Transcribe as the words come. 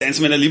eins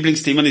meiner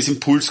Lieblingsthemen ist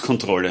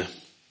Impulskontrolle.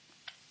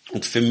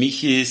 Und für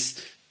mich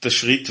ist der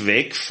Schritt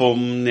weg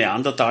vom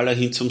Neandertaler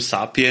hin zum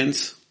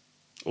Sapiens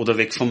oder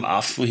weg vom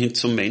Affen hin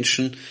zum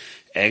Menschen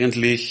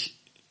eigentlich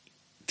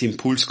die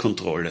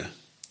Impulskontrolle.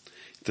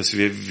 Dass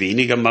wir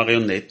weniger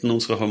Marionetten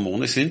unserer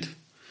Hormone sind,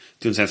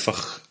 die uns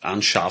einfach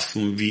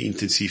anschaffen, wie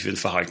intensiv wir ein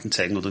Verhalten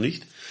zeigen oder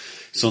nicht,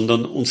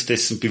 sondern uns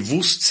dessen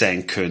bewusst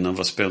sein können,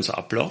 was bei uns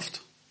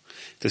abläuft,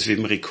 dass wir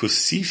eben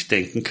rekursiv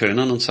denken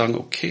können und sagen,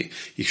 okay,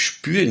 ich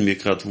spüre in mir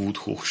gerade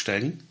Wut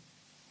hochsteigen,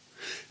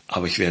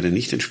 aber ich werde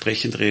nicht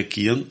entsprechend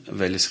reagieren,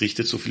 weil es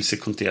richtet so viel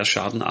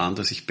Sekundärschaden an,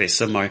 dass ich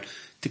besser mal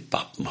die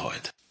Pappen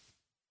halte.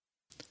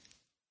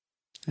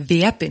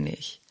 Wer bin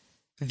ich?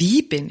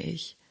 Wie bin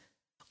ich?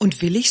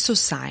 Und will ich so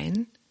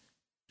sein?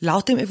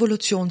 Laut dem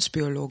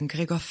Evolutionsbiologen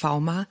Gregor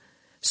Fauma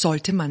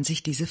sollte man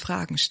sich diese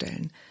Fragen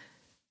stellen.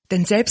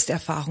 Denn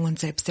Selbsterfahrung und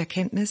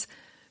Selbsterkenntnis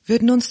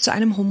würden uns zu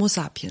einem Homo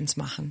sapiens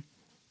machen.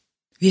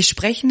 Wir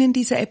sprechen in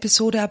dieser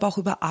Episode aber auch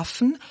über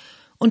Affen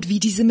und wie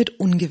diese mit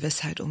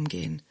Ungewissheit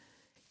umgehen.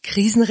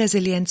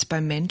 Krisenresilienz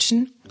beim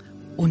Menschen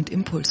und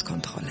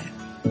Impulskontrolle.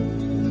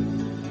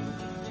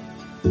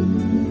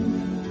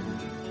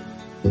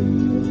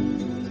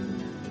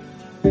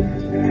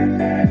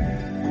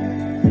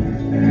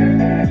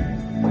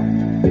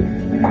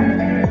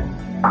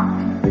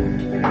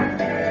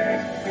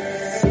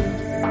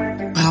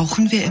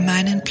 Brauchen wir immer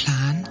einen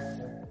Plan?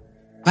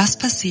 Was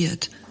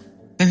passiert,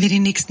 wenn wir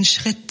den nächsten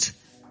Schritt,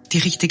 die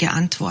richtige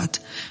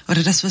Antwort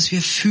oder das, was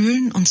wir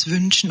fühlen, uns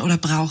wünschen oder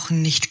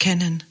brauchen, nicht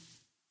kennen?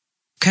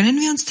 Können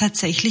wir uns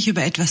tatsächlich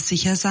über etwas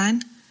sicher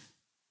sein?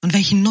 Und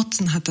welchen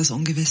Nutzen hat das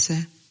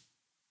Ungewisse?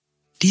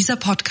 Dieser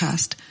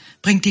Podcast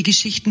bringt dir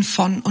Geschichten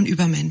von und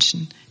über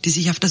Menschen, die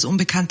sich auf das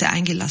Unbekannte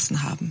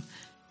eingelassen haben.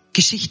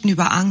 Geschichten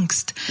über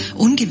Angst,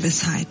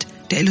 Ungewissheit,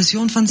 der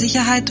Illusion von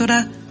Sicherheit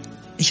oder,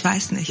 ich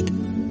weiß nicht.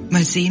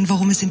 Mal sehen,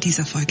 worum es in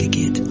dieser Folge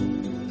geht.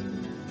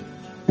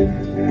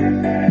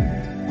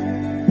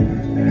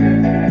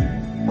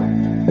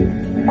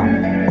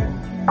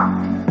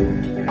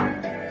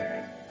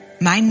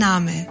 Mein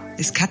Name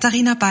ist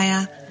Katharina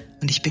Bayer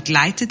und ich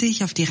begleite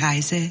dich auf die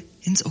Reise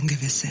ins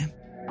Ungewisse.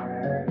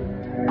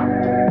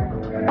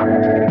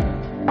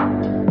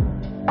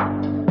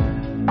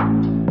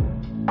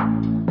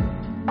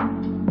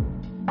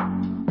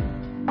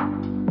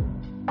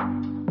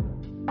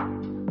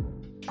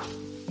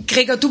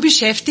 Gregor, du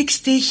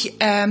beschäftigst dich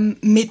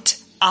mit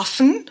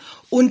Affen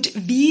und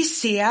wie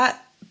sehr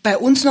bei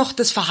uns noch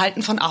das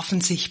Verhalten von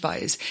Affen sichtbar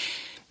ist.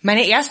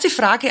 Meine erste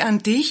Frage an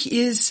dich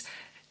ist,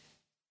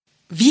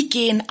 wie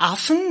gehen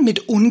Affen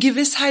mit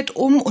Ungewissheit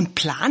um und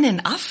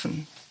planen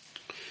Affen?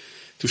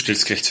 Du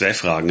stellst gleich 2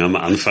 Fragen am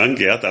Anfang,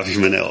 ja, darf ich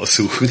meine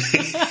aussuchen?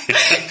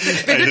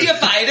 Wenn du dir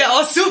beide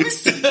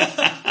aussuchst.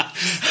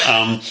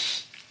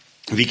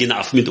 Wie gehen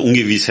Affen mit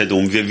Ungewissheit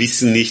um? Wir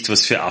wissen nicht,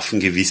 was für Affen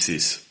gewiss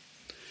ist.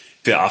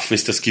 Für Affen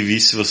ist das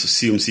gewiss, was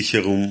sie um sich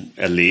herum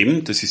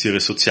erleben. Das ist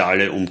ihre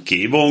soziale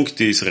Umgebung,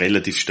 die ist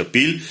relativ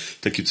stabil.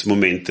 Da gibt's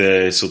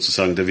Momente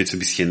sozusagen, da wird's ein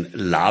bisschen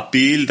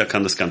labil, da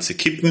kann das Ganze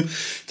kippen.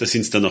 Da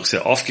sind sie dann auch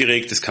sehr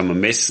aufgeregt, das kann man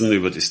messen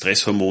über die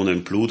Stresshormone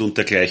im Blut und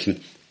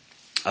dergleichen.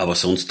 Aber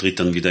sonst tritt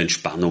dann wieder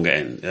Entspannung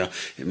ein. Ja.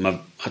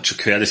 Man hat schon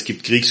gehört, es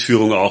gibt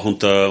Kriegsführung auch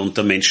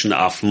unter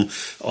Menschenaffen.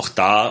 Auch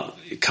da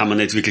kann man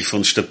nicht wirklich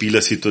von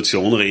stabiler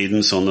Situation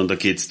reden, sondern da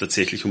geht's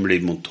tatsächlich um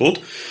Leben und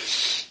Tod.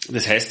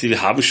 Das heißt,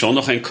 wir haben schon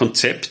noch ein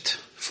Konzept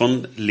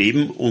von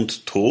Leben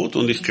und Tod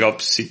und ich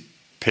glaube, sie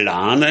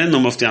planen,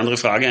 um auf die andere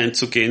Frage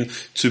einzugehen,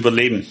 zu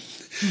überleben.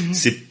 Mhm.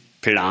 Sie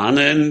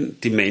planen,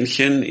 die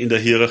Männchen in der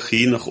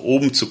Hierarchie nach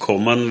oben zu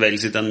kommen, weil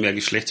sie dann mehr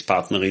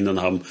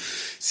Geschlechtspartnerinnen haben.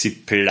 Sie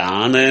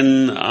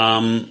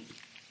planen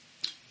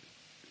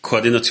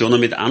Koordinationen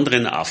mit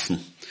anderen Affen.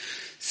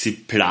 Sie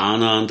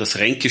planen das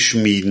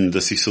Ränkeschmieden,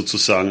 dass sich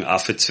sozusagen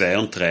Affe 2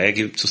 und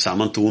 3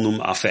 zusammentun, um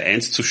Affe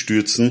 1 zu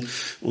stürzen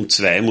und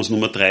 2 muss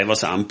Nummer 3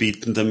 was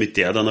anbieten, damit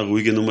der dann eine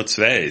ruhige Nummer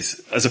 2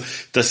 ist. Also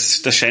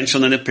das scheint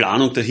schon eine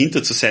Planung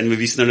dahinter zu sein. Wir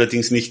wissen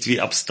allerdings nicht,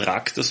 wie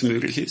abstrakt das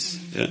möglich ist,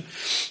 ja,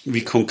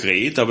 wie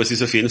konkret, aber es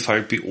ist auf jeden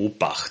Fall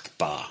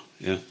beobachtbar.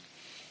 Ja.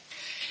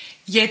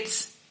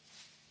 Jetzt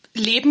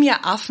leben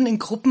ja Affen in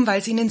Gruppen, weil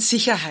es ihnen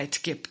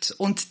Sicherheit gibt.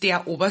 Und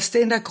der Oberste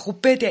in der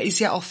Gruppe, der ist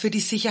ja auch für die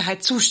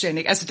Sicherheit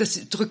zuständig. Also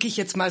das drücke ich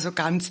jetzt mal so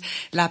ganz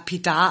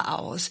lapidar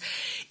aus.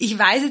 Ich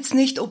weiß jetzt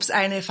nicht, ob es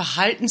eine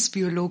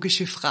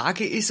verhaltensbiologische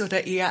Frage ist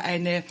oder eher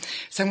eine,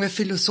 sagen wir,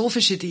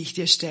 philosophische, die ich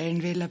dir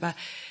stellen will. Aber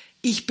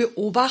ich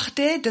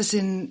beobachte, dass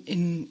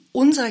in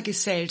unserer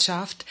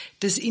Gesellschaft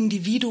das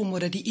Individuum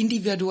oder die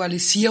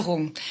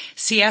Individualisierung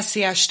sehr,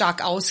 sehr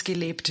stark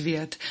ausgelebt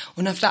wird.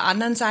 Und auf der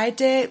anderen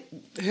Seite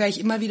höre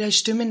ich immer wieder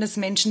Stimmen, dass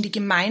Menschen die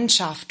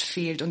Gemeinschaft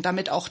fehlt und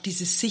damit auch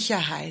diese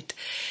Sicherheit.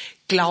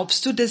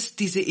 Glaubst du, dass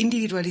diese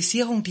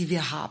Individualisierung, die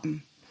wir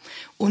haben,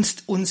 uns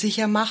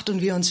unsicher macht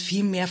und wir uns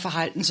viel mehr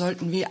verhalten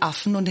sollten wie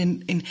Affen und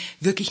in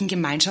wirklichen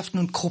Gemeinschaften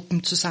und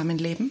Gruppen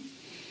zusammenleben?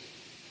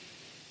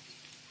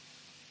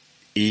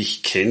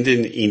 Ich kenne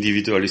den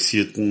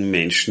individualisierten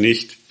Mensch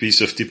nicht, bis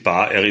auf die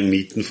paar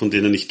Eremiten, von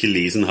denen ich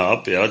gelesen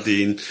habe, ja,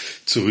 die ihn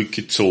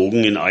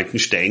zurückgezogen in alten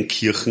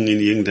Steinkirchen in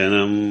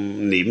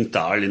irgendeinem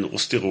Nebental in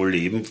Osttirol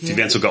leben. Die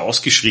werden sogar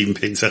ausgeschrieben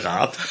per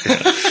Inserat.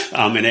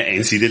 Eine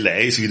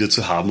Einsiedelei ist wieder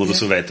zu haben oder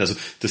so weiter. Also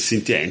das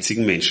sind die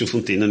einzigen Menschen,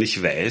 von denen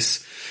ich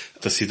weiß,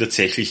 dass sie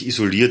tatsächlich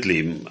isoliert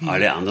leben.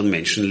 Alle anderen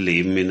Menschen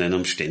leben in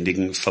einem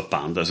ständigen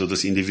Verband. Also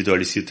das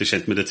Individualisierte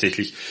scheint mir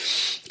tatsächlich,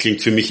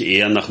 klingt für mich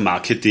eher nach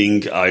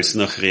Marketing als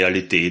nach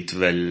Realität,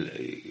 weil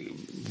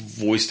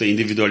wo ist der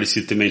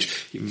individualisierte Mensch?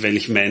 Wenn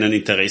ich meinen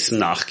Interessen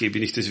nachgehe,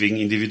 bin ich deswegen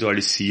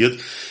individualisiert.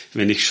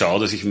 Wenn ich schaue,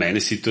 dass ich meine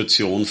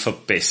Situation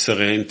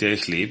verbessere, in der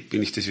ich lebe,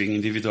 bin ich deswegen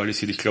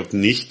individualisiert. Ich glaube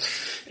nicht.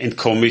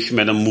 Entkomme ich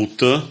meiner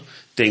Mutter,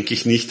 denke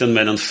ich nicht an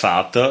meinen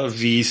Vater.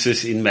 Wie ist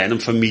es in meinem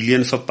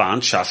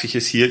Familienverband? Schaffe ich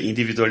es hier,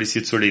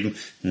 individualisiert zu leben?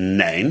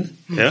 Nein.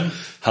 Ja.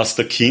 Hast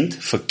ein Kind,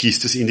 vergiss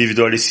das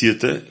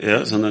Individualisierte,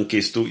 ja, sondern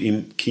gehst du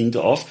im Kind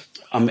auf.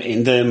 Am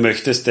Ende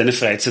möchtest deine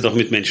Freizeit auch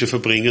mit Menschen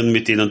verbringen,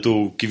 mit denen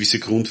du gewisse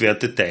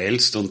Grundwerte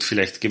teilst und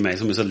vielleicht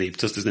Gemeinsames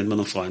erlebt hast. Das nennt man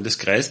einen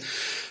Freundeskreis.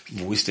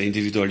 Wo ist der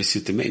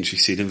individualisierte Mensch?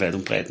 Ich sehe den weit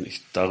und breit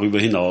nicht. Darüber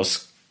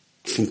hinaus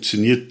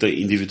funktioniert der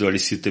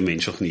individualisierte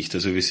Mensch auch nicht.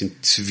 Also wir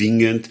sind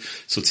zwingend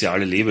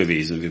soziale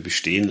Lebewesen. Wir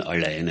bestehen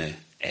alleine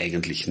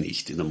eigentlich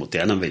nicht. In der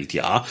modernen Welt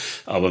ja,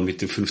 aber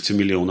mit den 15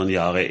 Millionen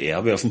Jahre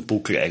Erbe auf dem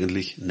Buckel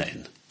eigentlich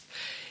nein.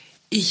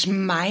 Ich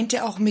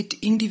meinte auch mit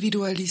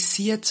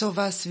individualisiert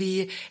sowas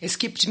wie, es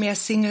gibt mehr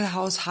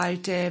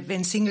Single-Haushalte,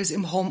 wenn Singles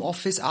im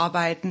Homeoffice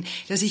arbeiten,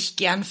 dass ich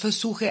gern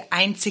versuche,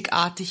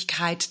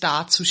 Einzigartigkeit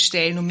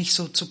darzustellen, um mich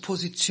so zu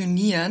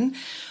positionieren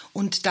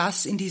und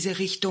das in diese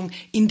Richtung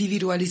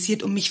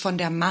individualisiert, um mich von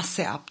der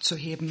Masse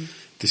abzuheben.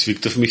 Das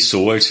wirkt auf mich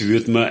so, als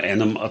würde man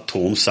einem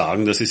Atom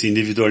sagen, dass es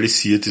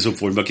individualisiert ist,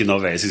 obwohl man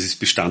genau weiß, es ist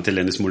Bestandteil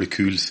eines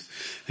Moleküls,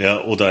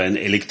 ja, oder ein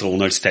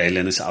Elektron als Teil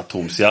eines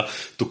Atoms, ja.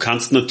 Du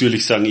kannst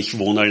natürlich sagen, ich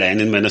wohne allein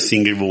in meiner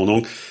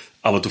Single-Wohnung,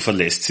 aber du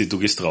verlässt sie, du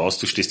gehst raus,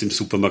 du stehst im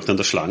Supermarkt an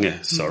der Schlange,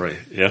 sorry,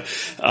 ja.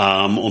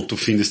 Und du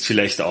findest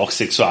vielleicht auch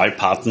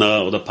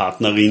Sexualpartner oder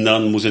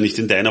Partnerinnen, muss ja nicht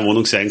in deiner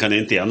Wohnung sein, kann ja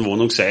in deren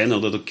Wohnung sein,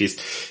 oder du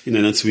gehst in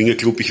einen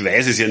Swingerclub, ich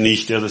weiß es ja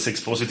nicht, ja, oder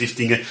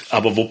Sex-Positiv-Dinge,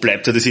 aber wo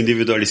bleibt da das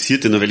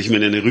Individualisierte? Nur weil ich mir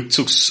einen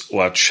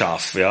Rückzugsort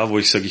schaffe, ja, wo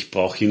ich sage, ich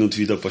brauche hin und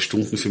wieder ein paar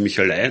Stunden für mich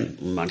allein,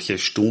 manche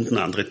Stunden,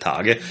 andere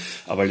Tage,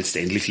 aber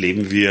letztendlich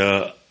leben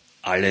wir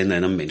alle in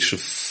einem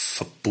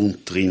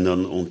Menschenverbund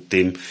drinnen und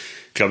dem,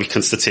 glaube ich, kann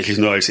es tatsächlich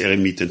nur als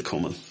Eremit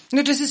entkommen.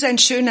 Ja, das ist ein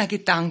schöner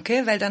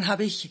Gedanke, weil dann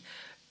habe ich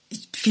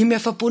viel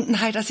mehr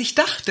Verbundenheit, als ich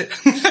dachte.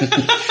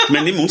 Ich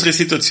meine, nimm unsere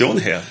Situation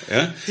her.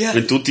 Ja? Ja.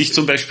 Wenn du dich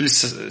zum Beispiel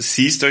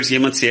siehst als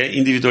jemand sehr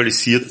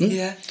individualisierten,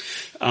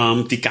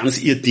 die ganz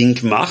ihr Ding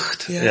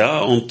macht, ja,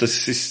 und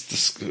das ist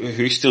das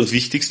Höchste und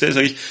Wichtigste,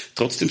 sage ich,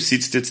 trotzdem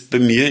sitzt jetzt bei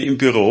mir im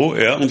Büro,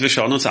 ja, und wir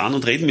schauen uns an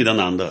und reden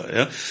miteinander.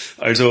 Ja?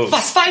 Also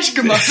was falsch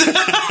gemacht?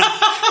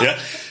 Ja.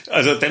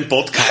 Also dein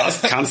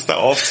Podcast kannst du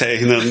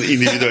aufzeichnen,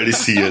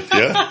 individualisiert,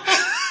 ja.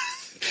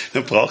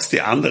 Du brauchst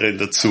die anderen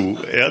dazu,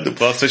 ja. Du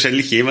brauchst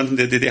wahrscheinlich jemanden,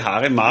 der dir die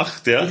Haare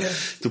macht, ja.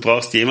 Du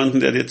brauchst jemanden,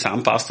 der dir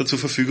Zahnpasta zur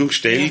Verfügung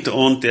stellt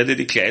und der dir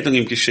die Kleidung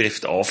im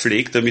Geschäft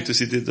auflegt, damit du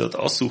sie dir dort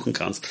aussuchen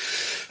kannst.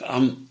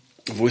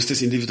 Wo ist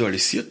das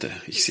Individualisierte?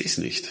 Ich sehe es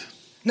nicht.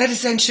 Na, das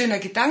ist ein schöner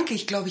Gedanke.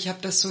 Ich glaube, ich habe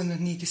das so noch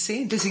nie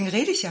gesehen. Deswegen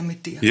rede ich ja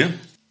mit dir. Ja.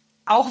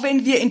 Auch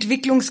wenn wir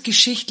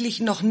entwicklungsgeschichtlich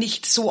noch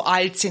nicht so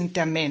alt sind,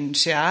 der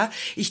Mensch, ja.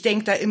 Ich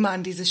denke da immer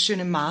an dieses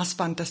schöne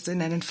Maßband, das du in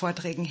deinen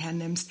Vorträgen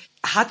hernimmst.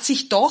 Hat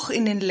sich doch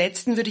in den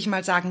letzten, würde ich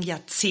mal sagen,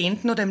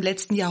 Jahrzehnten oder im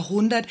letzten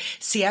Jahrhundert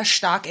sehr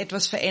stark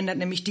etwas verändert,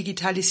 nämlich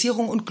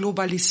Digitalisierung und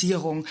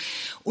Globalisierung.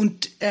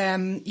 Und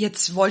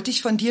jetzt wollte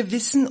ich von dir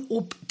wissen,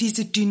 ob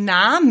diese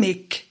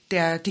Dynamik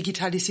der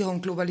Digitalisierung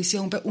und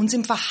Globalisierung bei uns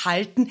im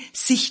Verhalten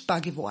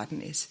sichtbar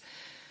geworden ist.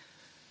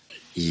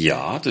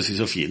 Ja, das ist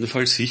auf jeden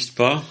Fall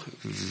sichtbar,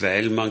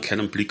 weil man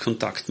keinen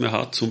Blickkontakt mehr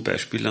hat, zum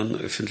Beispiel an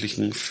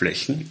öffentlichen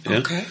Flächen.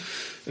 Okay.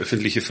 Ja.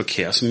 Öffentliche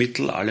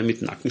Verkehrsmittel, alle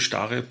mit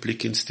Nackenstarre,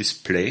 Blick ins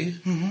Display.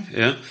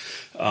 Ja.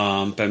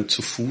 Beim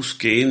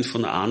Zu-Fuß-Gehen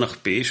von A nach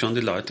B schauen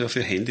die Leute auf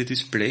ihr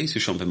Handy-Display, sie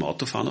schauen beim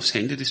Autofahren aufs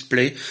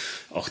Handy-Display.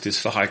 Auch das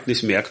Verhalten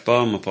ist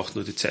merkbar, man braucht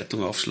nur die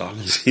Zeitung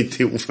aufschlagen und sieht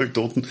die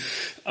Unfalltoten.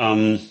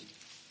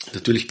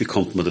 Natürlich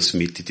bekommt man das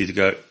mit. Die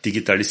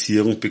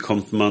Digitalisierung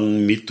bekommt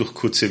man mit durch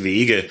kurze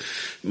Wege.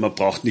 Man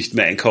braucht nicht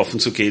mehr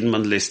einkaufen zu gehen,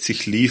 man lässt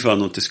sich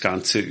liefern und das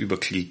Ganze über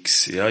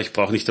Klicks. Ja, ich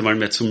brauche nicht einmal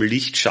mehr zum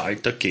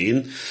Lichtschalter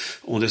gehen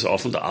und es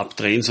auf und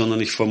abdrehen,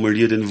 sondern ich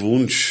formuliere den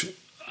Wunsch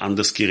an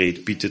das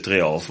Gerät, bitte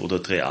dreh auf oder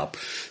dreh ab.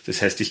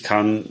 Das heißt, ich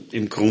kann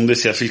im Grunde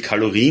sehr viel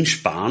Kalorien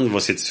sparen,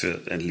 was jetzt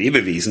für ein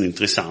Lebewesen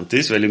interessant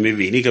ist, weil ich mich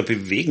weniger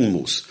bewegen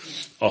muss.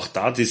 Auch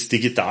da das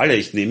Digitale.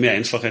 Ich nehme mir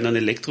einfach einen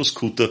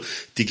Elektroscooter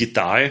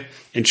digital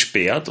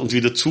entsperrt und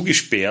wieder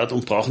zugesperrt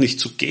und brauche nicht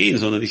zu gehen,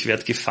 sondern ich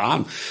werde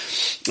gefahren.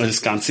 Also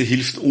das Ganze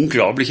hilft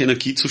unglaublich,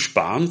 Energie zu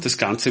sparen. Das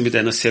Ganze mit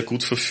einer sehr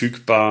gut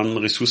verfügbaren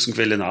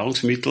Ressourcenquelle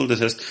Nahrungsmittel. Das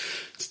heißt,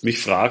 wenn du mich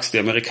fragst, die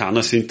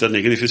Amerikaner sind ein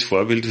negatives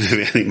Vorbild, wir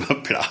werden immer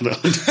planer.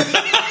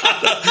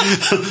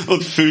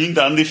 und füllen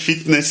dann die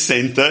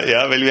Fitnesscenter,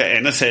 ja, weil wir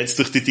einerseits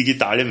durch die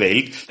digitale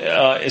Welt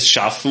es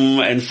schaffen,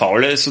 ein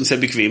faules und sehr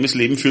bequemes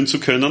Leben führen zu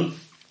können,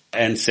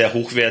 ein sehr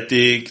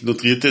hochwertig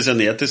nutriertes,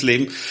 ernährtes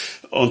Leben.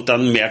 Und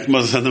dann merkt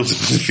man es an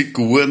unseren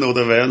Figuren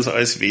oder weil uns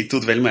alles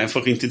wehtut, weil wir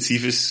einfach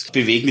intensives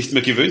Bewegen nicht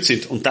mehr gewöhnt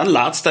sind. Und dann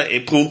ladst du eine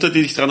App runter,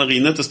 die dich daran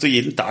erinnert, dass du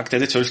jeden Tag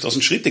deine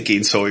 12.000 Schritte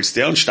gehen sollst,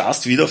 ja, und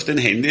starrst wieder auf dein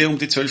Handy, um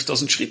die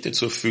 12.000 Schritte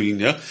zu erfüllen,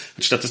 ja.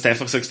 Anstatt dass du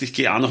einfach sagst, ich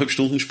gehe 1,5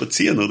 Stunden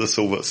spazieren oder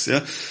sowas,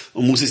 ja,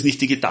 und muss es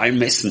nicht digital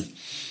messen.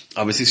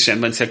 Aber es ist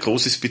scheinbar ein sehr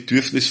großes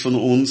Bedürfnis von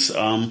uns,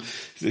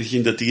 sich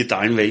in der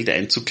digitalen Welt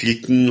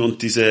einzuklicken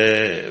und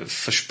diese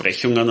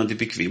Versprechungen an die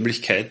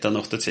Bequemlichkeit dann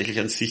auch tatsächlich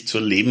an sich zu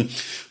erleben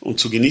und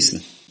zu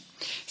genießen.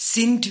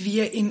 Sind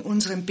wir in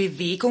unseren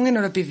Bewegungen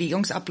oder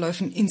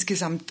Bewegungsabläufen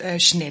insgesamt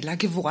schneller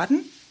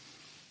geworden?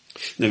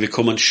 Na, wir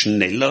kommen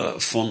schneller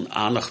von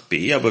A nach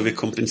B, aber wir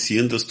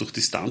kompensieren das durch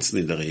Distanzen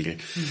in der Regel.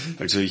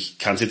 Also ich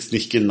kann es jetzt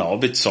nicht genau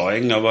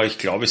bezeugen, aber ich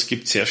glaube, es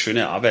gibt sehr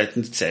schöne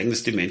Arbeiten, die zeigen,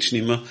 dass die Menschen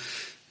immer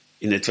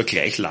in etwa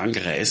gleich lang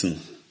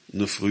reisen.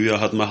 Nur früher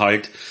hat man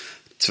halt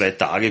 2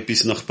 Tage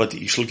bis nach Bad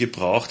Ischl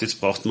gebraucht,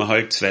 jetzt braucht man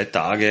halt 2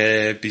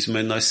 Tage, bis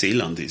man in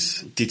Neuseeland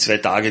ist. Die 2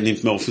 Tage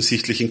nimmt man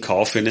offensichtlich in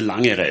Kauf für eine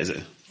lange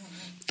Reise.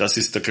 Das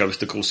ist, glaube ich,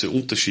 der große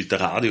Unterschied. Der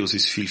Radius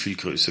ist viel, viel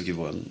größer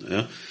geworden.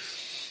 Ja.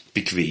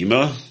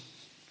 Bequemer?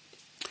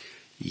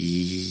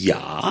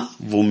 Ja,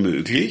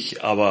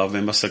 womöglich, aber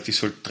wenn man sagt, ich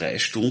soll 3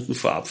 Stunden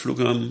vor Abflug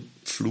am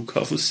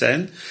Flughafen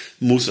sein,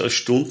 muss 1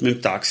 Stunde mit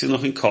dem Taxi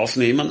noch in Kauf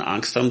nehmen,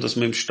 Angst haben, dass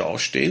wir im Stau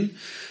stehen,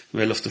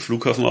 weil auf der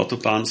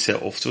Flughafenautobahn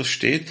sehr oft was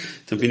steht.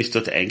 Dann bin ich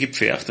dort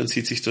eingepfercht, dann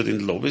sitze ich dort in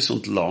Lobbys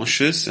und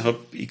Lounges, habe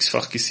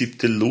x-fach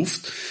gesiebte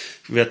Luft,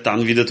 werde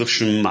dann wieder durch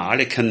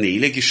schmale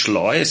Kanäle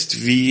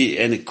geschleust, wie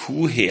eine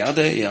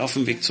Kuhherde, ja, auf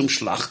dem Weg zum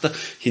Schlachter,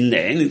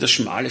 hinein in das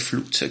schmale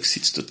Flugzeug,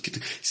 sitzt dort.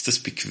 Ist das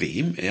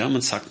bequem? Ja,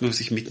 man sagt mir, was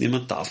ich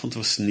mitnehmen darf und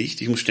was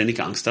nicht. Ich muss ständig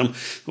Angst haben,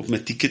 ob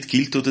mein Ticket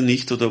gilt oder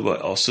nicht, oder ob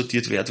er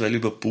aussortiert wird, weil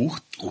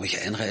überbucht, ob ich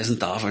einreisen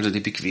darf. Also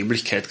die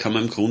Bequemlichkeit kann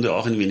man im Grunde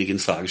auch ein wenig in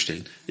Frage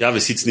stellen. Ja, wir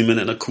sitzen immer in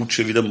einer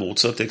Kutsche wie der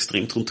Mozart, der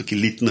extrem drunter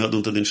gelitten hat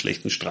unter den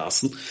schlechten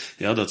Straßen.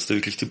 Ja, da hat's da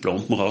wirklich die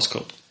Plomben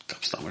rausgehauen.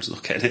 Gab es damals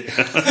noch keine,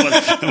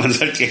 da waren es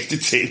halt gleich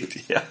dezent,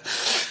 ja.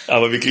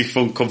 Aber wirklich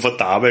von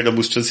komfortabel, da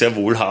musst du schon sehr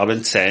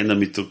wohlhabend sein,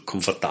 damit du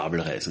komfortabel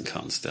reisen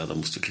kannst, ja, da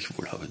musst du wirklich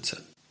wohlhabend sein.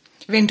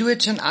 Wenn du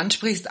jetzt schon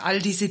ansprichst, all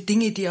diese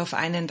Dinge, die auf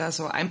einen da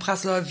so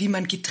einprasseln, wie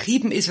man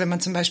getrieben ist, wenn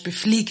man zum Beispiel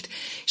fliegt,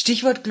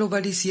 Stichwort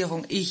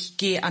Globalisierung, ich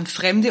gehe an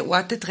fremde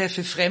Orte,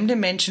 treffe fremde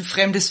Menschen,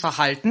 fremdes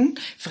Verhalten,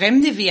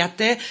 fremde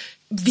Werte.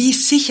 Wie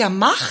sicher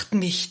macht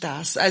mich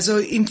das? Also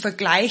im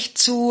Vergleich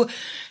zu,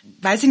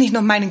 weiß ich nicht,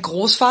 noch meinen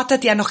Großvater,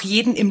 der noch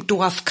jeden im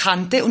Dorf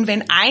kannte. Und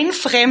wenn ein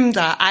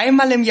Fremder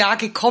einmal im Jahr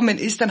gekommen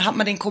ist, dann hat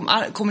man den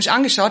komisch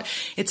angeschaut.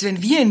 Jetzt,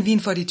 wenn wir in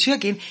Wien vor die Tür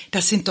gehen,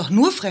 das sind doch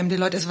nur fremde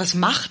Leute. Also was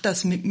macht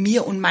das mit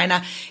mir und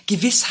meiner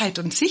Gewissheit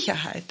und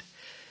Sicherheit?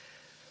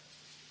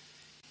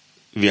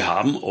 Wir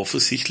haben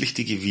offensichtlich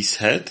die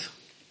Gewissheit,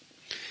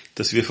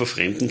 dass wir vor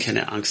Fremden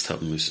keine Angst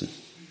haben müssen.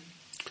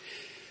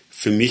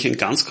 Für mich ein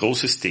ganz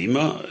großes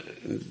Thema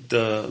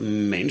der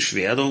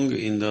Menschwerdung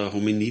in der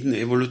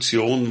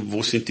Hominiden-Evolution.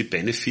 Wo sind die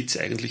Benefits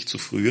eigentlich zu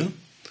früher?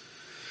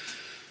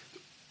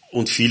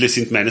 Und viele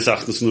sind meines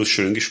Erachtens nur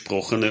schön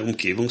gesprochene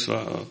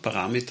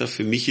Umgebungsparameter.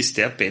 Für mich ist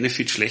der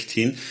Benefit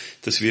schlechthin,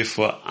 dass wir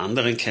vor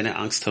anderen keine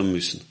Angst haben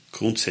müssen.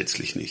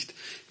 Grundsätzlich nicht.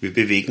 Wir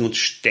bewegen uns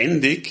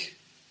ständig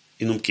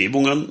in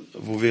Umgebungen,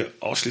 wo wir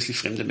ausschließlich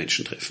fremde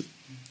Menschen treffen.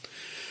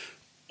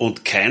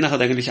 Und keiner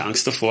hat eigentlich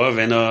Angst davor,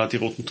 wenn er die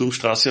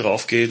Rotenturmstraße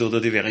raufgeht oder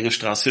die Währinger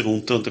Straße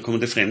runter und da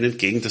kommen die Fremden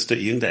entgegen, dass da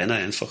irgendeiner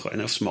einfach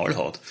einen aufs Maul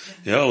haut.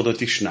 Ja, oder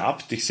dich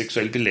schnappt, dich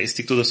sexuell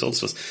belästigt oder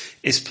sonst was.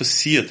 Es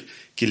passiert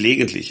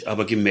gelegentlich,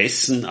 aber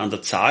gemessen an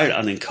der Zahl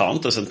an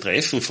Encounters, an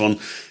Treffen von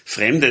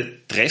Fremde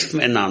treffen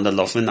einander,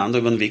 laufen einander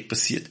über den Weg,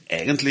 passiert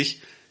eigentlich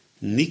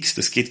nichts.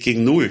 Das geht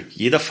gegen null.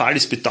 Jeder Fall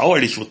ist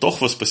bedauerlich, wo doch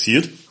was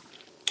passiert.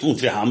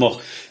 Und wir haben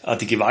auch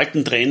die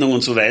Gewaltentrennung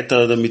und so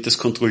weiter, damit das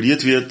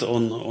kontrolliert wird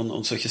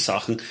und solche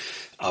Sachen.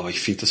 Aber ich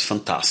finde das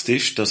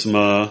fantastisch, dass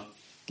man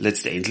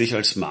letztendlich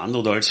als Mann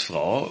oder als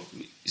Frau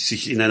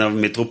sich in einer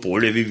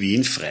Metropole wie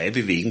Wien frei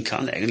bewegen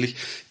kann, eigentlich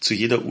zu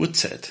jeder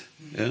Uhrzeit.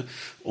 Ja?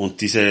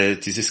 Und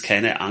dieses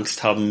keine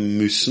Angst haben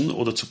müssen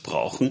oder zu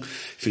brauchen,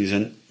 finde ich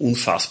ein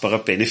unfassbarer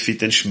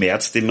Benefit, ein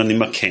Schmerz, den man nicht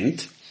mehr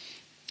kennt.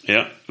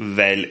 Ja?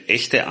 Weil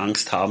echte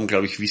Angst haben,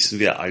 glaube ich, wissen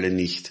wir alle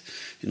nicht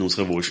in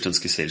unserer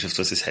Wohlstandsgesellschaft,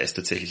 was es heißt,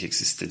 tatsächlich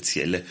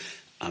existenzielle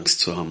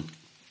Angst zu haben.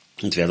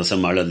 Und wer das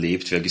einmal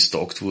erlebt, wer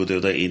gestalkt wurde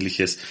oder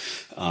ähnliches,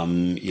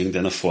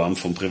 irgendeiner Form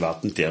von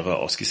privaten Terror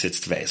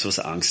ausgesetzt, weiß, was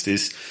Angst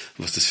ist,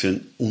 was das für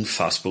ein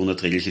unfassbar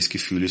unerträgliches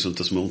Gefühl ist und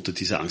dass man unter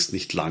dieser Angst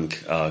nicht lang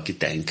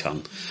gedeihen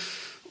kann.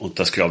 Und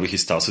das, glaube ich,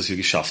 ist das, was wir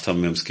geschafft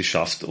haben. Wir haben es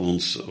geschafft,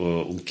 uns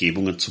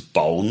Umgebungen zu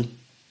bauen,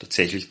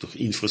 tatsächlich durch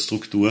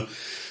Infrastruktur,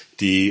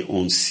 die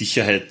uns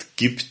Sicherheit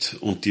gibt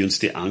und die uns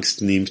die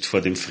Angst nimmt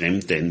vor dem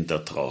Fremden da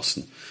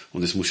draußen.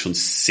 Und es muss schon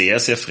sehr,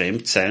 sehr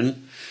fremd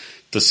sein,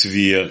 dass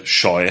wir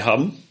Scheu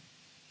haben,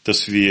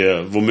 dass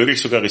wir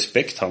womöglich sogar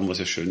Respekt haben, was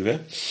ja schön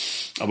wäre,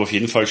 aber auf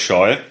jeden Fall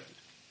Scheu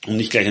um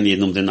nicht gleich an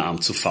jeden um den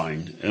Arm zu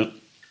fallen. Ja.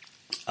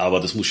 Aber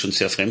das muss schon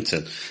sehr fremd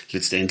sein.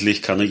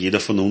 Letztendlich kann ja jeder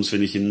von uns,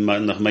 wenn ich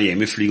nach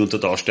Miami fliege und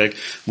dort aussteige,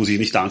 muss ich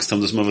nicht Angst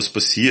haben, dass mir was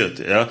passiert.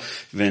 Ja,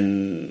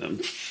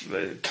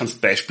 kannst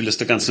Beispiele aus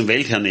der ganzen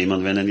Welt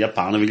hernehmen, wenn ein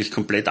Japaner wirklich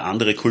komplett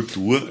andere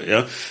Kultur,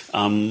 ja,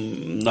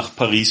 nach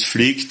Paris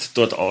fliegt,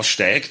 dort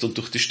aussteigt und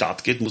durch die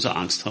Stadt geht, muss er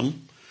Angst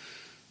haben?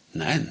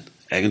 Nein.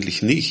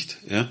 Eigentlich nicht.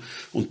 Ja.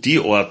 Und die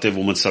Orte,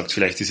 wo man sagt,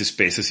 vielleicht ist es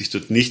besser, sich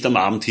dort nicht am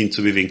Abend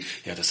hinzubewegen,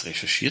 ja, das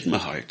recherchiert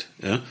man halt.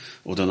 Ja.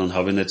 Oder dann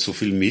habe ich nicht so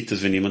viel mit,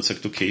 dass wenn jemand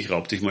sagt, okay, ich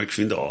raub dich mal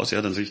geschwind aus,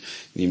 ja, dann sage ich,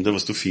 nimm da,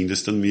 was du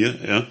findest an mir.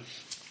 Ja.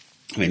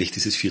 Wenn ich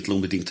dieses Viertel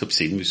unbedingt habe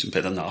sehen müssen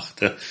bei der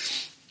Nacht, ja,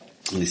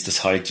 dann ist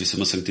das halt, wie soll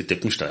man sagen, die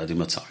Deppensteuer, die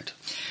man zahlt.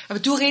 Aber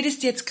du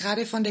redest jetzt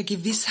gerade von der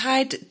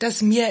Gewissheit,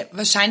 dass mir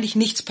wahrscheinlich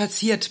nichts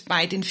passiert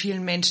bei den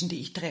vielen Menschen,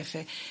 die ich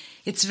treffe.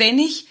 Jetzt, wenn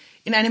ich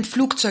in einem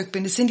Flugzeug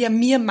bin, das sind ja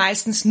mir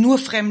meistens nur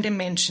fremde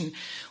Menschen.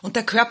 Und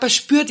der Körper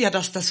spürt ja,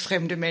 dass das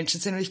fremde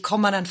Menschen sind und ich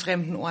komme an einen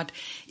fremden Ort.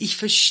 Ich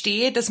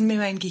verstehe, dass mir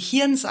mein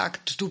Gehirn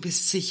sagt, du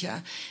bist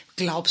sicher.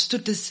 Glaubst du,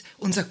 dass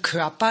unser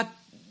Körper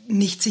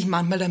nicht sich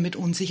manchmal damit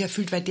unsicher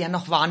fühlt, weil der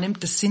noch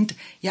wahrnimmt, das sind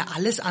ja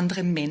alles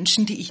andere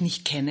Menschen, die ich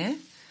nicht kenne?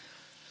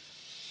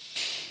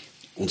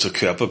 Unser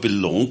Körper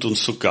belohnt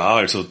uns sogar,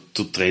 also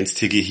du trennst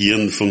hier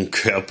Gehirn vom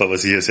Körper,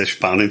 was ich ja sehr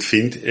spannend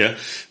finde, ja.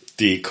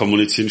 Die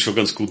kommunizieren schon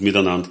ganz gut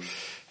miteinander.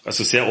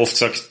 Also sehr oft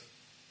sagt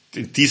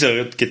in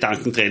dieser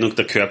Gedankentrennung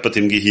der Körper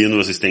dem Gehirn,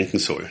 was es denken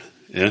soll.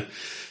 Ja?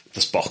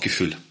 Das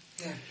Bauchgefühl.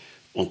 Ja.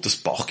 Und das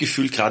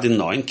Bauchgefühl gerade in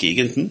neuen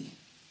Gegenden,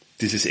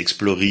 dieses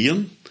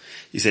Explorieren,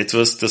 ist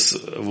etwas,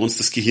 wo uns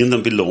das Gehirn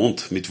dann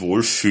belohnt mit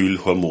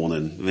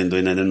Wohlfühlhormonen. Wenn du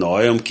in eine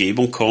neue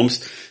Umgebung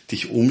kommst,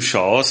 dich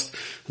umschaust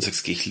und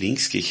sagst, gehe ich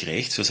links, gehe ich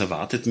rechts, was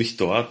erwartet mich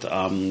dort?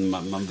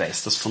 Man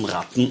weiß das von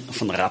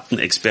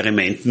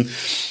Rattenexperimenten,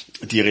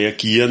 die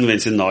reagieren, wenn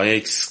sie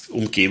neue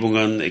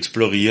Umgebungen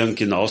explorieren,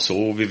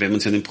 genauso wie wenn man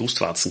sie an den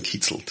Brustwarzen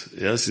kitzelt.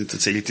 Ja, es sind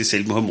tatsächlich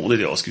dieselben Hormone,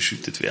 die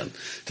ausgeschüttet werden.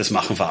 Das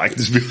machen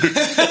Verhaltensbiologen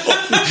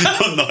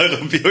und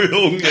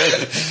Neurobiologen.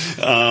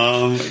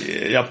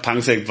 Ja,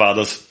 Pangsek war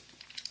das.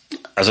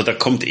 Also da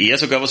kommt eher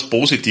sogar was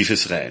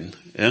Positives rein.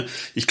 Ja,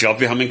 ich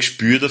glaube, wir haben ein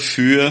Gespür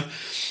dafür.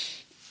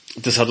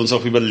 Das hat uns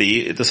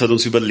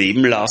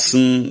überleben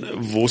lassen,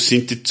 wo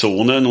sind die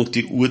Zonen und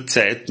die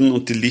Uhrzeiten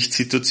und die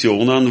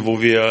Lichtsituationen, wo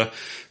wir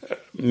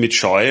mit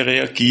Scheu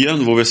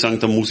reagieren, wo wir sagen,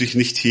 da muss ich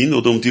nicht hin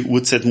oder um die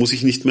Uhrzeit muss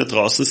ich nicht mehr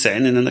draußen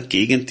sein in einer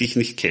Gegend, die ich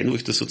nicht kenne, wo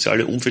ich das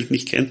soziale Umfeld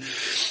nicht kenne.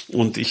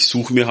 Und ich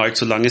suche mir halt,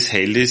 solange es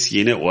hell ist,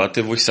 jene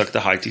Orte, wo ich sage,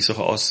 da halte ich es auch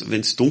aus,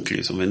 wenn es dunkel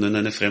ist. Und wenn du in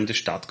eine fremde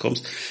Stadt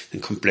kommst,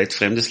 ein komplett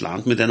fremdes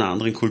Land mit einer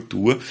anderen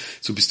Kultur,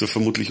 so bist du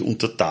vermutlich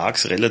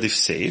untertags relativ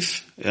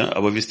safe, ja,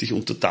 aber wirst dich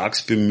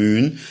untertags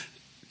bemühen,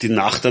 die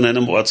Nacht an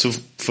einem Ort zu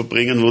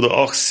verbringen, wo du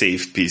auch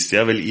safe bist,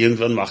 ja, weil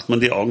irgendwann macht man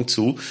die Augen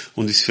zu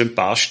und ist für ein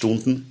paar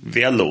Stunden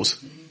wehrlos,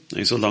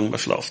 solange man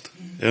schlaft.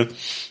 Ja.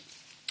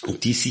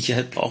 Und die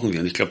Sicherheit brauchen wir.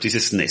 Und ich glaube,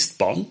 dieses Nest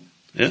bauen,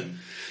 ja,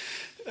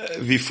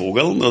 wie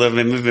Vogeln oder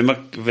wenn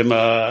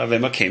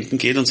man campen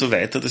geht und so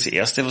weiter, das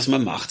Erste, was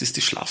man macht, ist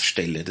die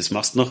Schlafstelle. Das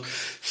machst du noch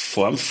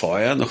vor dem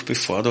Feuer, noch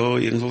bevor du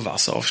irgendwo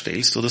Wasser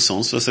aufstellst oder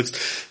sonst was, sagst,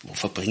 wo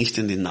verbringe ich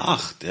denn die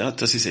Nacht? Ja,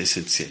 das ist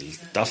essentiell.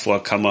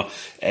 Davor kann man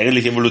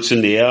eigentlich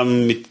evolutionär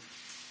mit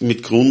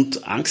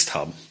Grund Angst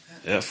haben,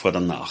 ja, vor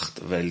der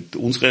Nacht, weil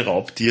unsere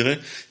Raubtiere,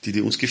 die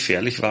uns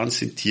gefährlich waren,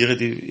 sind Tiere,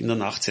 die in der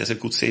Nacht sehr, sehr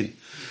gut sehen.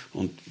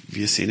 Und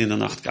wir sehen in der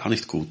Nacht gar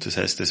nicht gut. Das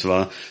heißt, es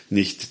war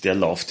nicht, der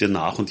lauft dir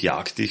nach und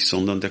jagt dich,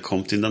 sondern der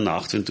kommt in der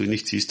Nacht, wenn du ihn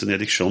nicht siehst, dann er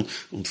dich schon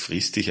und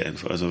frisst dich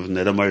einfach. Also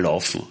nicht einmal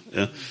laufen.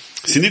 Ja.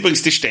 Das sind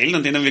übrigens die Stellen,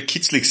 an denen wir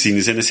kitzlig sind.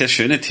 Das ist eine sehr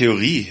schöne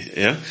Theorie,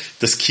 ja,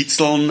 dass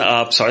Kitzeln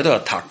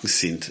Pseudoattacken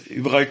sind.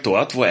 Überall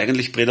dort, wo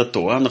eigentlich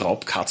Prädatoren,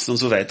 Raubkatzen und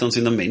so weiter uns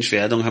in der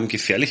Menschwerdung haben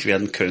gefährlich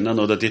werden können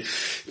oder die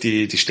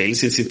Stellen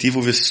sind die,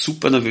 wo wir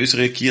super nervös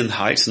reagieren,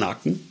 Hals,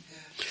 Nacken.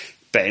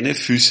 Beine,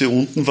 Füße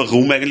unten.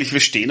 Warum eigentlich?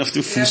 Wir stehen auf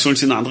den Fußsohlen,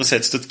 sind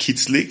andererseits dort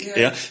kitzlig.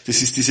 Ja.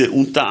 Das ist diese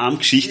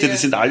Unterarmgeschichte.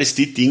 Das sind alles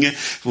die Dinge,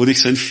 wo dich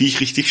so ein Viech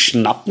richtig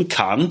schnappen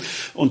kann.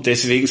 Und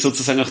deswegen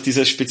sozusagen auch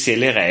dieser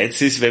spezielle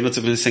Reiz ist, wenn man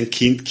zum Beispiel sein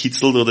Kind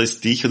kitzelt oder es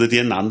dich oder die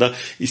einander,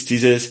 ist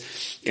es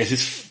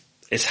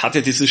hat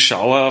ja diesen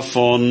Schauer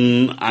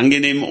von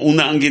angenehm,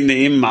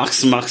 unangenehm,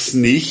 mach's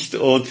nicht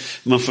und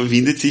man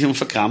verwindet sich und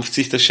verkrampft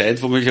sich. Da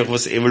scheint womöglich auch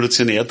was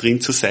evolutionär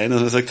drin zu sein.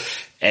 Also man sagt,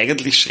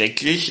 eigentlich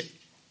schrecklich,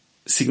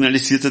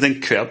 signalisiert er den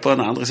Körper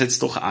und andererseits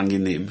doch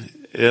angenehm.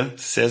 Ja,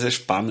 sehr, sehr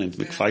spannend.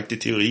 Mir gefällt die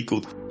Theorie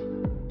gut.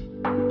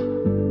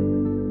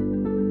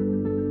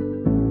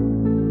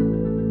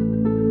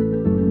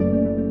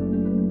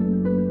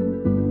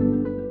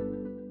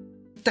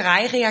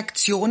 Drei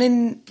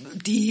Reaktionen,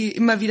 die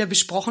immer wieder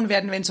besprochen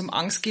werden, wenn es um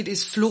Angst geht,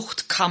 ist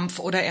Flucht, Kampf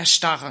oder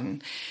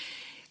Erstarren.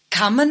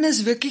 Kann man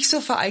es wirklich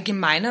so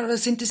verallgemeinern oder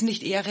sind es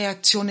nicht eher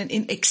Reaktionen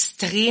in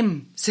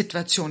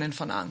Extremsituationen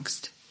von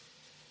Angst?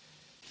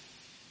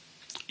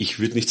 Ich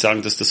würde nicht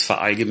sagen, dass das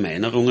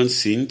Verallgemeinerungen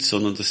sind,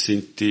 sondern das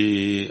sind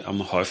die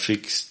am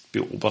häufigst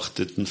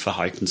beobachteten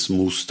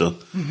Verhaltensmuster.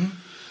 Mhm.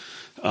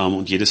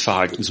 Und jedes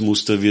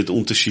Verhaltensmuster wird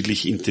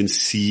unterschiedlich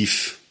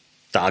intensiv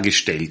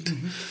dargestellt.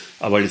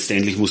 Aber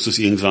letztendlich musst du es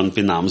irgendwann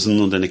benamsen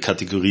und eine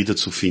Kategorie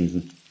dazu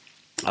finden.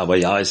 Aber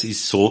ja, es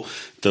ist so,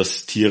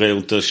 dass Tiere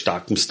unter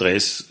starkem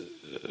Stress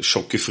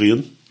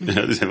schockgefrieren,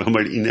 ja, das einfach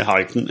mal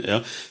innehalten,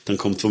 ja, dann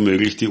kommt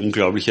womöglich die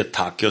unglaubliche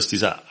Attacke aus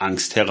dieser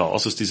Angst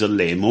heraus, aus dieser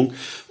Lähmung,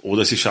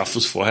 oder sie schaffen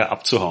es vorher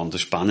abzuhauen. Das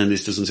Spannende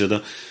ist, dass uns ja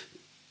der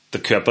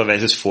Körper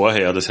weiß es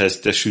vorher, das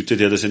heißt, der schüttet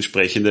ja das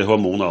entsprechende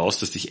Hormon aus,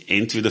 das dich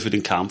entweder für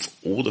den Kampf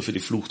oder für die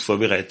Flucht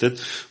vorbereitet,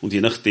 und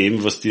je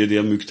nachdem, was dir die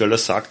Amygdala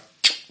sagt,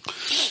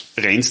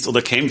 rennst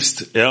oder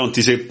kämpfst. Ja, und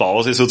diese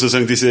Pause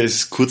sozusagen,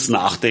 dieses kurz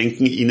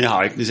Nachdenken,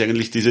 Innehalten, ist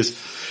eigentlich dieses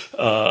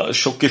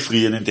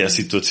Schockgefrieren in der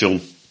Situation.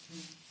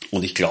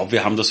 Und ich glaube,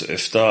 wir haben das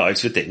öfter,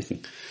 als wir denken.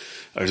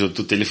 Also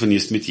du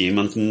telefonierst mit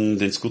jemandem,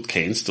 den du gut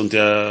kennst, und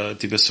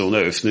die Person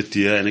eröffnet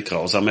dir eine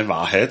grausame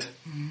Wahrheit.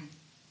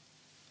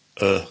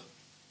 Das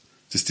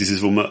ist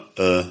dieses, wo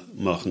wir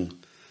machen.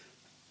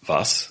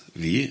 Was?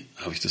 Wie?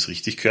 Habe ich das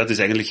richtig gehört? Das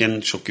ist eigentlich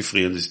ein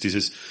Schockgefrieren. Das ist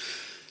dieses,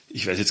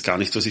 ich weiß jetzt gar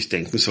nicht, was ich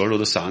denken soll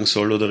oder sagen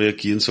soll oder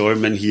reagieren soll.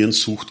 Mein Hirn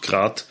sucht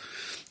gerade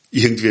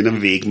irgendwie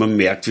einen Weg. Man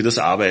merkt, wie das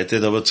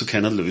arbeitet, aber zu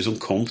keiner Lösung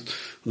kommt.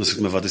 Und dann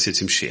sagt man, war das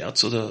jetzt im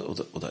Scherz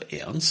oder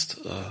ernst?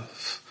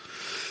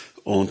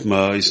 Und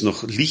man ist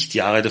noch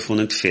Lichtjahre davon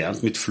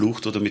entfernt, mit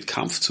Flucht oder mit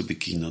Kampf zu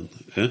beginnen.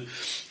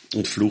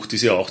 Und Flucht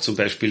ist ja auch zum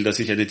Beispiel, dass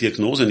ich eine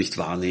Diagnose nicht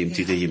wahrnehme,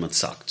 die dir jemand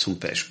sagt, zum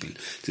Beispiel.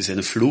 Das ist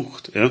eine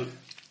Flucht. Ja?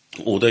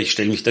 Oder ich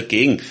stelle mich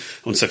dagegen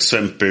und sage, so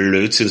ein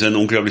Blödsinn, so ein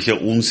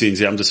unglaublicher Unsinn,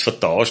 sie haben das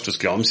vertauscht, das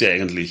glauben sie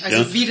eigentlich.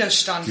 Also ja?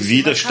 Widerstand.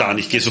 Widerstand,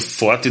 ich gehe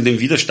sofort in den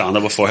Widerstand,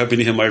 aber vorher bin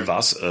ich einmal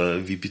was?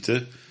 Wie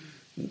bitte?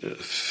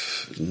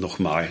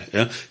 Nochmal,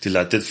 ja, die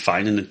Leute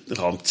fallen in ein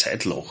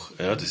Raumzeitloch,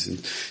 ja, das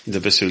sind in der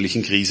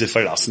persönlichen Krise,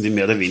 verlassen die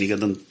mehr oder weniger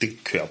dann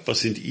den Körper,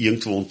 sind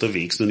irgendwo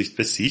unterwegs, nur nicht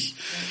bei sich,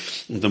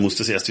 und dann musst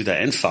du das erst wieder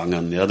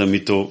einfangen, ja,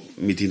 damit du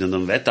mit ihnen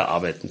dann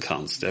weiterarbeiten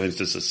kannst, ja, wenn ich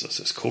das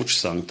als Coach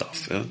sagen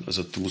darf, ja,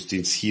 also du musst die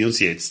ins Hier und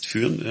Jetzt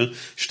führen, ja,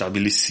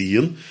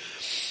 stabilisieren,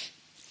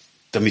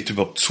 damit du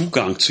überhaupt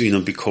Zugang zu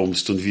ihnen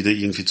bekommst und wieder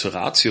irgendwie zur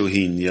Ratio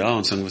hin, ja,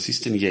 und sagen, was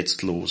ist denn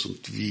jetzt los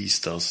und wie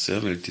ist das,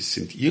 ja, weil die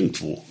sind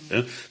irgendwo,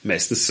 ja.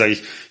 Meistens sage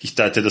ich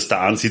deute das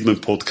da an, sieht man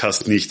im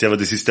Podcast nicht, ja, aber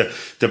das ist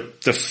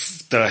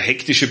der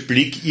hektische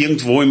Blick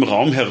irgendwo im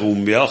Raum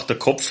herum, ja, auch der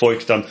Kopf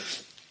folgt dann,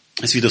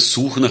 es wieder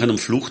Suchen nach einem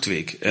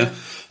Fluchtweg,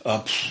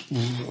 ja.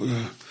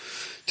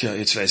 Tja,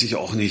 jetzt weiß ich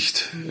auch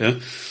nicht. Ja.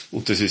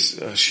 Und das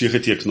ist eine schiere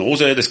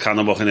Diagnose, das kann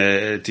aber auch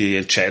die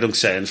Entscheidung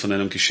sein von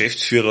einem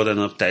Geschäftsführer oder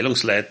einem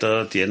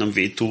Abteilungsleiter, die einem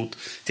wehtut,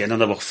 der einen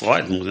aber auch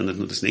freut. Man muss ja nicht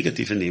nur das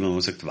Negative nehmen,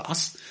 man sagt,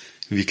 was?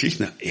 Wirklich?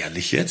 Na,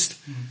 ehrlich jetzt?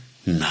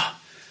 Na,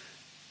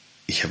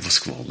 ich habe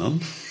was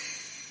gewonnen?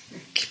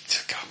 Gibt's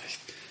ja gar nicht.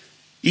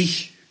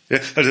 Ich? Ja,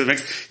 also du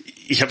merkst,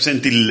 ich habe so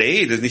ein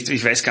Delay,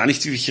 ich weiß gar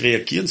nicht, wie ich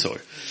reagieren soll.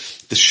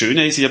 Das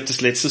Schöne ist, ich habe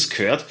das letztens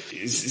gehört,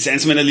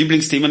 eins meiner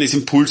Lieblingsthemen ist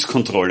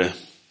Impulskontrolle.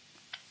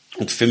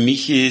 Und für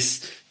mich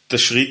ist der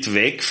Schritt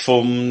weg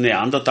vom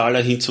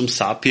Neandertaler hin zum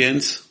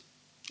Sapiens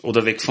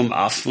oder weg vom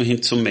Affen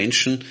hin zum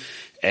Menschen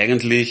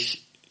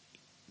eigentlich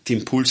die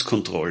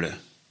Impulskontrolle.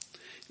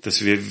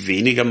 Dass wir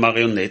weniger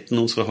Marionetten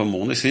unserer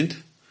Hormone sind,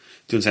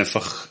 die uns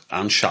einfach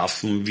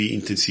anschaffen, wie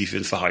intensiv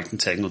wir ein Verhalten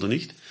zeigen oder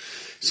nicht,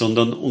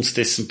 sondern uns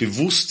dessen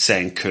bewusst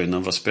sein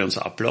können, was bei uns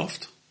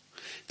abläuft,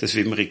 dass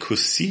wir eben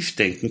rekursiv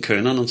denken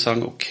können und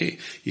sagen, okay,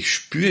 ich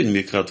spüre in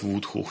mir gerade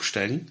Wut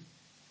hochsteigen,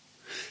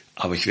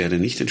 aber ich werde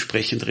nicht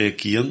entsprechend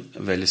reagieren,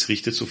 weil es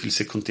richtet so viel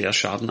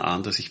Sekundärschaden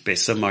an, dass ich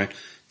besser mal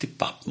die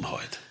Pappen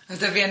halte.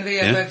 Also da wären wir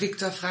ja bei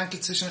Viktor Frankl,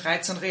 zwischen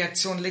Reiz und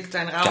Reaktion liegt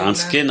ein Raum.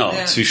 Ganz genau,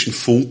 ja. Zwischen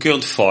Funke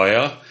und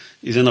Feuer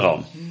ist ein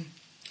Raum.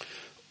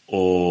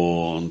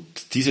 Und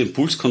diese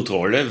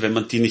Impulskontrolle, wenn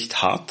man die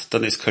nicht hat,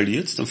 dann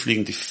eskaliert es, dann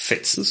fliegen die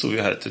Fetzen, so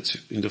wie heute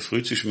in der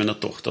Früh zwischen meiner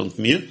Tochter und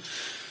mir.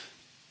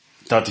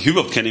 Da hatte ich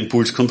überhaupt keine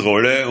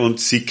Impulskontrolle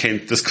und sie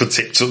kennt das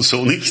Konzept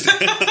so nicht.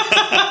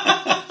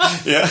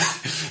 Ja,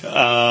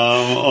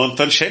 und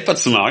dann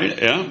scheppert's mal,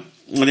 ja,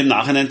 und im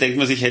Nachhinein denkt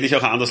man sich, hätte ich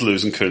auch anders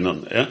lösen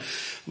können, ja.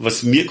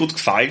 Was mir gut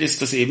gefällt,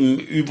 ist, dass eben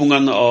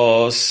Übungen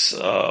aus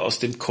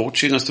dem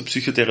Coaching, aus der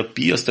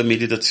Psychotherapie, aus der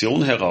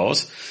Meditation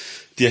heraus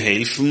dir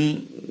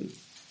helfen,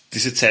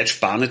 diese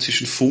Zeitspanne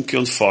zwischen Funke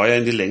und Feuer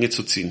in die Länge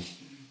zu ziehen.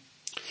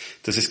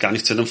 Dass es gar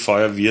nicht zu einem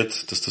Feuer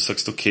wird, dass du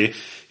sagst, okay,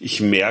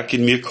 ich merke,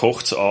 in mir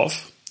kocht's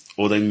auf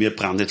oder in mir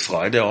brandet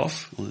Freude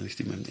auf, oder nicht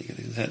immer im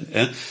Negativen sein,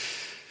 ja.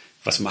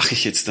 Was mache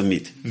ich jetzt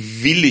damit?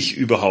 Will ich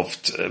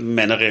überhaupt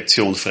meiner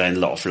Reaktion freien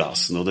Lauf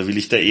lassen? Oder will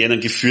ich da eher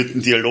einen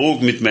geführten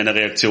Dialog mit meiner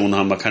Reaktion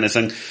haben? Man kann ja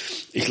sagen,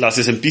 ich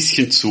lasse es ein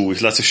bisschen zu,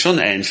 ich lasse es schon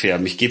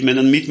einfärben. Ich gebe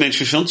meinen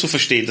Mitmenschen schon zu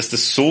verstehen, dass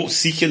das so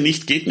sicher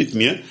nicht geht mit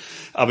mir,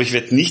 aber ich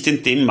werde nicht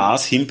in dem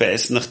Maß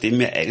hinbeißen, nach dem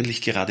mir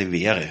eigentlich gerade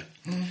wäre.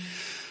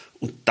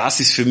 Und das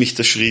ist für mich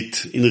der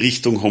Schritt in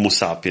Richtung Homo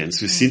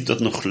sapiens. Wir sind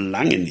dort noch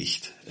lange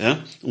nicht.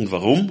 Ja? Und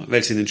warum? Weil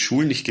es in den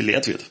Schulen nicht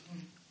gelehrt wird.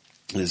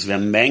 Das wäre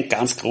mein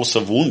ganz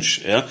großer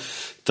Wunsch, ja,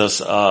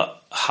 dass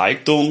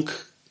Haltung,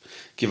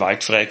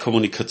 gewaltfreie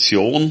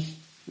Kommunikation,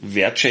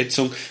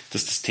 Wertschätzung,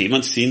 dass das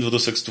Themen sind, wo du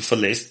sagst, du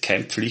verlässt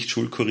kein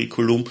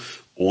Pflichtschulcurriculum,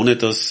 ohne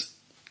dass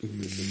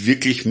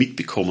wirklich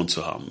mitbekommen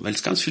zu haben, weil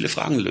es ganz viele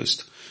Fragen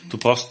löst. Du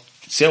brauchst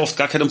sehr oft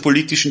gar keinen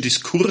politischen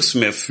Diskurs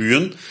mehr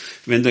führen,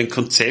 wenn du ein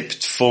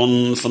Konzept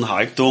von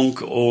Haltung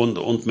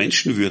und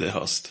Menschenwürde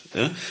hast.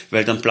 Ja?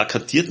 Weil dann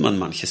plakatiert man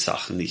manche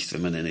Sachen nicht,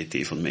 wenn man eine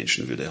Idee von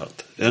Menschenwürde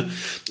hat. Ja?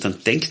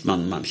 Dann denkt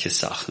man manche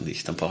Sachen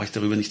nicht. Dann brauche ich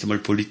darüber nicht einmal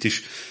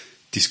politisch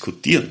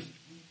diskutieren.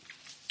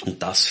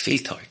 Und das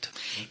fehlt halt.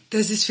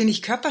 Das ist, finde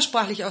ich,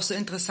 körpersprachlich auch so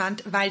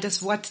interessant, weil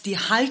das Wort die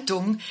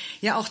Haltung,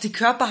 ja auch die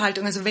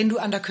Körperhaltung, also wenn du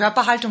an der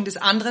Körperhaltung des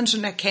anderen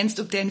schon erkennst,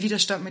 ob der in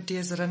Widerstand mit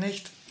dir ist oder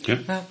nicht.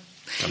 Ja.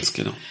 Ganz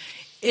genau.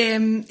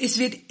 Es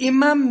wird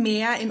immer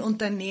mehr in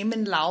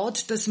Unternehmen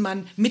laut, dass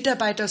man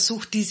Mitarbeiter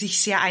sucht, die sich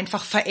sehr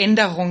einfach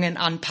Veränderungen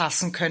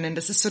anpassen können.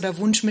 Das ist so der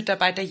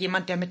Wunschmitarbeiter,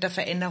 jemand, der mit der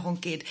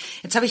Veränderung geht.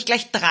 Jetzt habe ich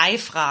gleich 3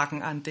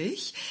 Fragen an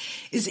dich.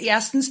 Ist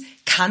erstens,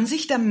 kann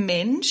sich der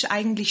Mensch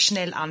eigentlich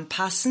schnell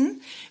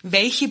anpassen?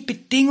 Welche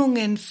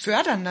Bedingungen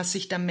fördern, dass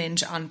sich der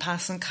Mensch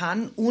anpassen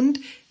kann? Und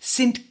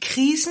sind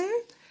Krisen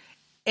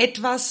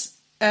etwas,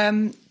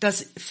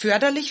 das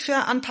förderlich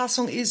für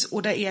Anpassung ist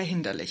oder eher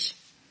hinderlich?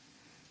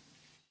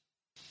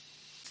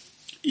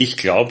 Ich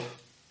glaube,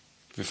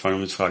 wir fangen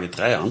mit Frage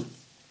 3 an.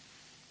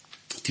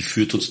 Die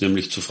führt uns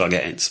nämlich zu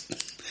Frage 1.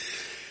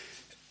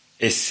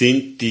 Es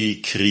sind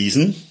die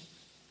Krisen,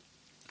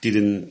 die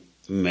den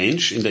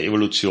Mensch in der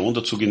Evolution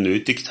dazu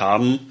genötigt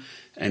haben,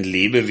 ein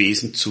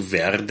Lebewesen zu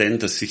werden,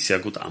 das sich sehr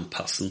gut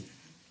anpassen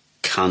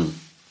kann.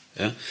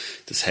 Ja?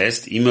 Das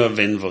heißt, immer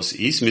wenn was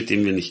ist, mit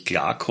dem wir nicht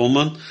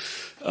klarkommen,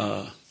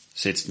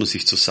 setzt man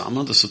sich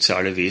zusammen, das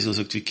soziale Wesen, und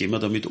sagt, wie gehen wir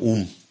damit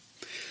um?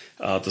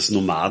 Das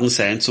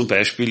Nomadensein zum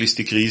Beispiel ist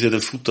die Krise, der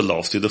Futter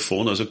läuft dir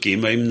davon, also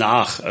gehen wir ihm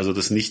nach. Also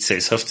das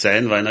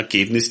Nicht-Sesshaft-Sein war ein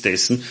Ergebnis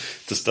dessen,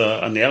 dass du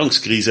eine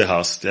Ernährungskrise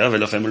hast, ja,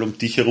 weil auf einmal um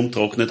dich herum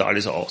trocknet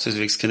alles aus, es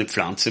wächst keine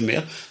Pflanze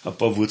mehr, ein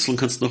paar Wurzeln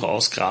kannst du noch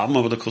ausgraben,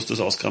 aber da kostet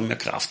das Ausgraben mehr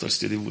Kraft, als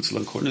dir die Wurzel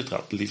an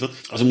Kohlenhydraten liefert.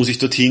 Also muss ich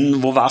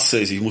dorthin, wo Wasser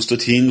ist, ich muss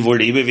dorthin, wo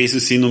Lebewesen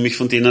sind, um mich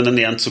von denen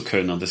ernähren zu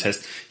können. Das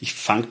heißt, ich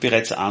fange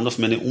bereits an, auf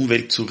meine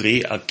Umwelt zu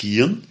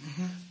reagieren,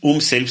 um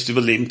selbst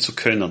überleben zu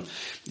können.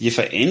 Je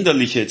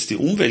veränderlicher jetzt die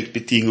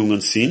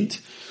Umweltbedingungen sind,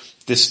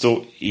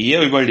 desto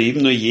eher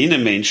überleben nur jene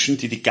Menschen,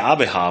 die die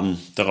Gabe haben,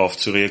 darauf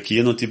zu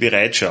reagieren und die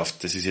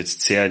Bereitschaft. Das ist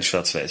jetzt sehr in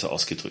Schwarz-Weiß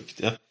ausgedrückt.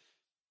 Ja.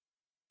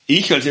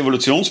 Ich als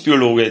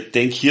Evolutionsbiologe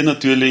denke hier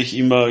natürlich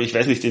immer, ich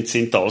weiß nicht, in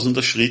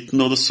Zehntausender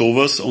Schritten oder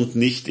sowas und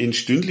nicht in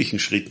stündlichen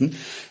Schritten.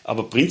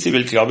 Aber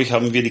prinzipiell, glaube ich,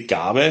 haben wir die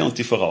Gabe und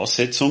die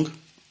Voraussetzung,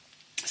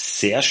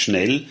 sehr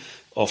schnell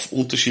auf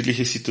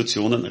unterschiedliche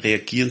Situationen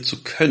reagieren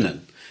zu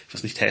können.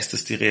 Was nicht heißt,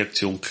 dass die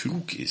Reaktion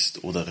klug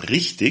ist oder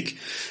richtig,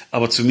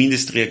 aber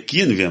zumindest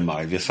reagieren wir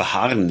mal, wir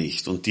verharren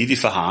nicht. Und die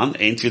verharren,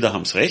 entweder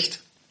haben es recht,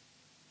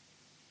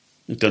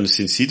 und dann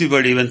sind sie die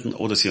Überlebenden,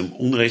 oder sie haben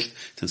Unrecht,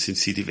 dann sind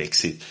sie, die weg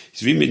sind.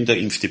 Das ist wie mit der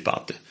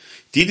Impfdebatte.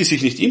 Die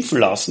sich nicht impfen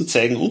lassen,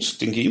 zeigen uns,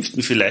 den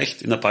Geimpften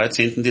vielleicht in ein paar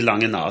Jahrzehnten die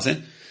lange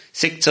Nase.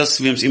 Seht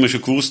das, wir haben es immer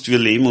schon gewusst, wir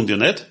leben und ihr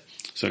nicht.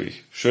 Sage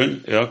ich,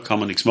 schön, ja, kann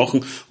man nichts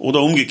machen.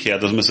 Oder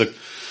umgekehrt, dass man sagt,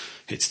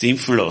 hättest du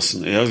impfen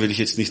lassen, ja, will ich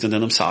jetzt nicht an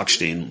einem Sarg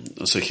stehen,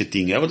 solche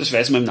Dinge. Aber das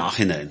weiß man im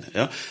Nachhinein.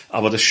 Ja.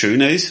 Aber das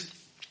Schöne ist,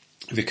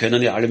 wir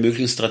können ja alle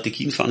möglichen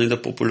Strategien fahren in der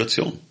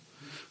Population.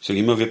 Ich sage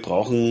immer, wir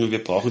brauchen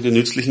die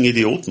nützlichen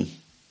Idioten.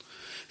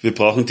 Wir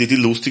brauchen die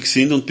lustig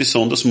sind und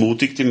besonders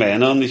mutig, die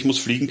meinen, ich muss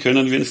fliegen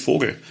können wie ein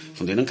Vogel.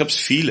 Von denen gab es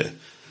viele.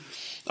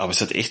 Aber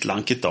es hat echt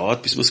lang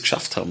gedauert, bis wir es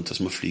geschafft haben,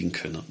 dass wir fliegen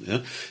können.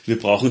 Ja. Wir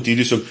brauchen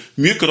die sagen,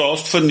 mir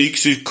graust von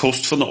nix, ich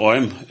kost von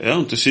allem. Ja.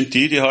 Und das sind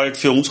die halt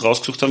für uns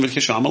rausgesucht haben, welche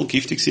Schamalerl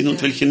giftig sind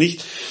und welche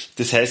nicht.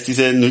 Das heißt,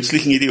 diese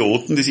nützlichen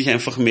Idioten, die sich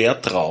einfach mehr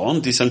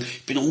trauen, die sagen,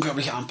 ich bin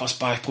unglaublich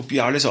anpassbar, ich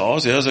probiere alles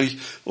aus. Ja, sage ich,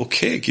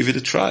 okay, give it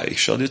a try,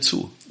 ich schau dir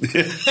zu.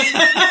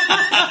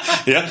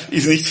 Ja,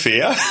 ist nicht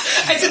fair.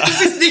 Also du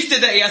bist nicht in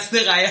der ersten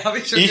Reihe, habe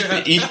ich schon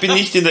gehört. Ich bin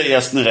nicht in der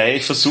ersten Reihe,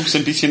 ich versuche es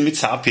ein bisschen mit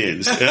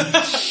Sapiens.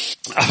 Ja.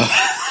 Aber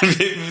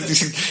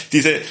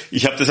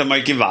ich habe das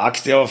einmal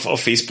gewagt, ja,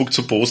 auf Facebook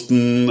zu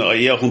posten,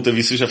 auch unter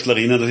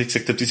Wissenschaftlerinnen, dass ich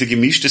gesagt habe, diese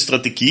gemischte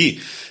Strategie,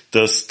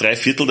 dass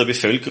 3/4 der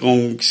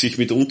Bevölkerung sich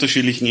mit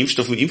unterschiedlichen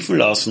Impfstoffen impfen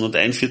lassen und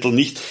 1/4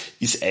 nicht,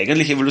 ist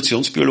eigentlich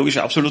evolutionsbiologisch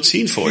absolut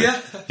sinnvoll.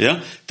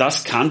 Ja,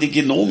 das kann die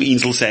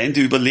Genominsel sein,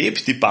 die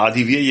überlebt, die paar,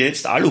 die wir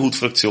jetzt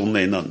Aluhut-Fraktion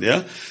nennen.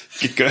 Ja,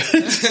 gegönnt,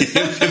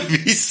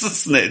 wir wissen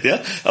es nicht.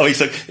 Ja, aber ich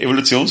sage,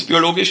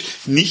 evolutionsbiologisch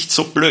nicht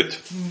so blöd.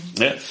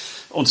 Ja.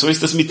 Und so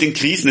ist das mit den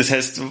Krisen. Das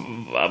heißt,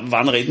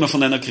 wann reden wir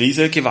von einer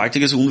Krise?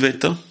 Gewaltiges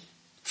Unwetter?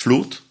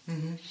 Flut?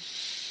 Mhm.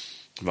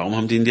 Warum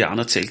haben die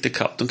Indianer Zelte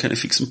gehabt und keine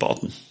fixen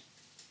Bauten?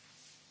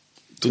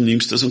 Du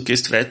nimmst das und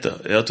gehst weiter.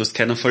 Ja, du hast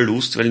keinen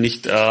Verlust, weil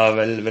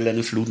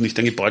eine Flut nicht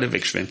ein Gebäude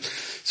wegschwemmt.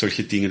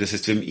 Solche Dinge. Das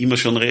heißt, wir haben immer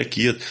schon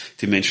reagiert.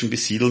 Die Menschen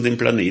besiedeln den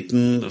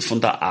Planeten von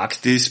der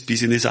Arktis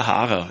bis in die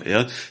Sahara.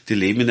 Ja, die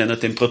leben in einer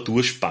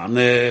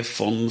Temperaturspanne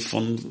von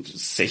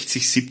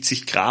 60,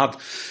 70 Grad.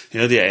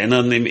 Ja, die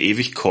einen im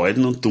ewig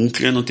kalten und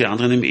dunklen und die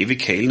anderen im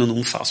ewig hellen und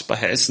unfassbar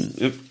heißen.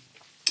 Ja.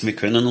 Wir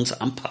können uns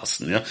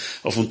anpassen. Ja.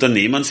 Auf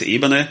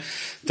Unternehmensebene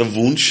der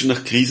Wunsch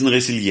nach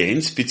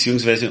Krisenresilienz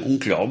beziehungsweise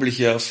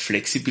unglaublicher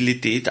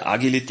Flexibilität,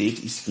 Agilität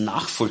ist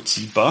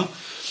nachvollziehbar.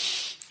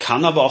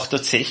 kann aber auch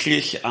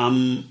tatsächlich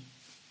ein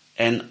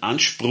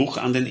Anspruch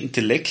an den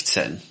Intellekt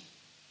sein.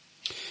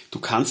 Du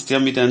kannst ja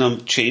mit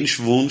einem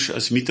Change-Wunsch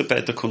als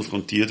Mitarbeiter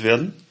konfrontiert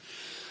werden.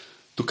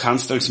 Du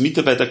kannst als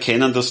Mitarbeiter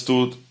erkennen, dass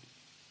du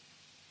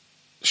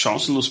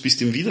chancenlos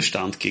bist im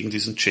Widerstand gegen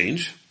diesen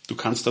Change. Du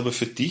kannst aber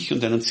für dich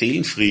und deinen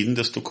Seelenfrieden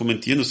das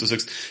dokumentieren, dass du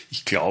sagst,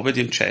 ich glaube,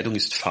 die Entscheidung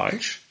ist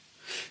falsch.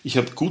 Ich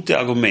habe gute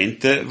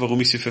Argumente,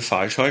 warum ich sie für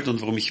falsch halte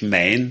und warum ich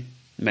meine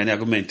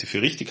Argumente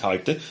für richtig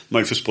halte,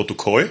 mal fürs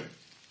Protokoll.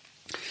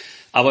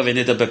 Aber wenn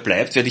ihr dabei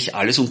bleibt, werde ich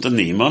alles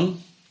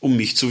unternehmen, um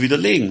mich zu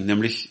widerlegen.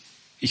 Nämlich,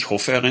 ich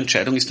hoffe, eure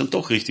Entscheidung ist dann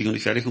doch richtig und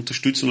ich werde euch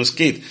unterstützen, was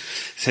geht.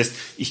 Das heißt,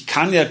 ich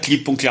kann ja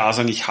klipp und klar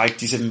sagen, ich halte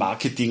diese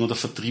Marketing- oder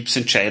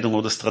Vertriebsentscheidung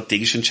oder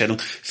strategische Entscheidung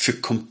für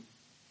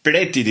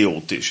komplett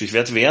idiotisch. Ich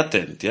werde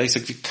wertend. Ja? Ich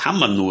sage, wie kann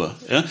man nur?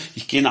 Ja?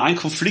 Ich gehe in einen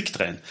Konflikt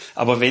rein.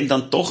 Aber wenn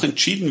dann doch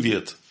entschieden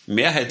wird,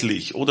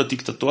 mehrheitlich oder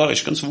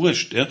diktatorisch, ganz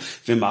wurscht, ja,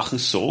 wir machen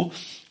es so,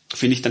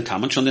 finde ich, dann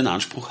kann man schon den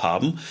Anspruch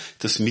haben,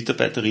 dass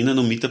Mitarbeiterinnen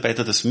und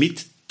Mitarbeiter das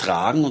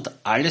mittragen und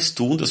alles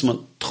tun, dass man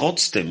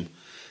trotzdem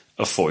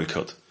Erfolg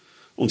hat.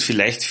 Und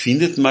vielleicht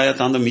findet man ja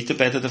dann der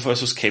Mitarbeiter, der vorher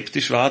so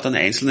skeptisch war, dann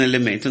einzelne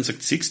Elemente und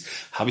sagt, siehst,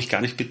 habe ich gar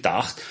nicht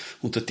bedacht,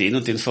 unter den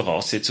und den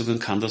Voraussetzungen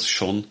kann das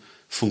schon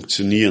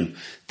funktionieren.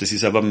 Das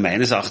ist aber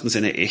meines Erachtens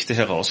eine echte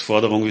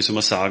Herausforderung, wie soll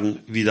man sagen,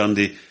 wie dann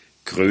die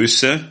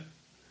Größe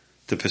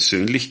der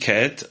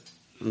Persönlichkeit,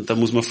 und da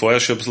muss man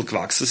vorher schon ein bisschen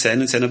gewachsen sein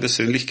in seiner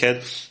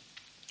Persönlichkeit,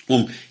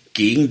 um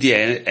gegen die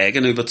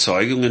eigene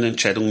Überzeugung eine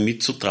Entscheidung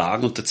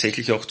mitzutragen und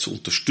tatsächlich auch zu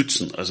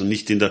unterstützen. Also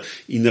nicht in der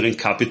inneren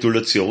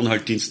Kapitulation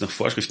halt Dienst nach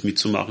Vorschrift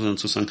mitzumachen, sondern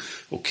zu sagen,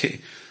 okay,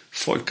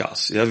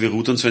 Vollgas. Ja, wir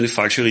rudern zwar in die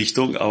falsche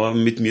Richtung, aber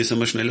mit mir sind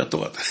wir schneller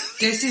dort.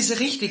 Das ist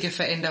richtige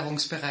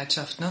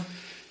Veränderungsbereitschaft, ne?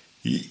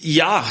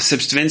 Ja,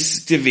 selbst wenn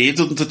es dir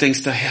wehtut und du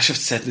denkst, der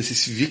Herrschaftszeiten, das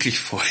ist wirklich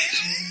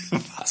falsch.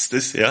 Was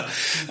das, ja?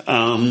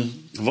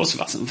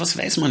 Was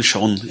weiß man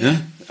schon?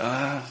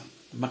 Ja?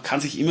 Man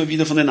kann sich immer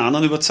wieder von den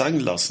anderen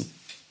überzeugen lassen.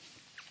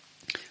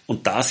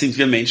 Und da sind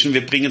wir Menschen,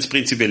 wir bringen es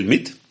prinzipiell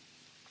mit,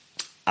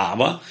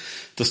 aber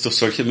dass du auf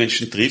solche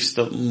Menschen triffst,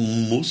 da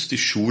muss die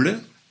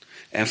Schule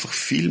einfach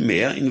viel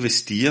mehr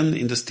investieren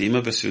in das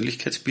Thema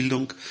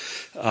Persönlichkeitsbildung,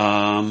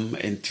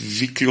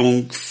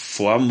 Entwicklung,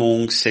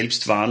 Formung,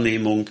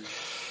 Selbstwahrnehmung,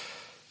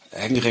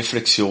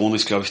 Eigenreflexion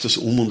ist, glaube ich, das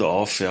Um und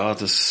Auf, ja,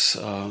 dass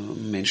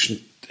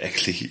Menschen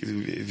eigentlich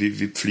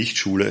wie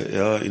Pflichtschule,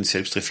 ja, in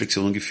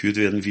Selbstreflexionen geführt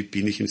werden, wie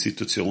bin ich in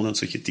Situationen,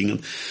 solche Dinge.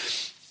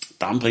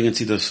 Dann bringen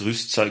sie das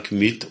Rüstzeug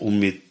mit,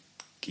 um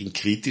in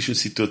kritischen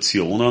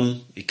Situationen,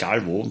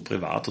 egal wo,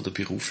 privat oder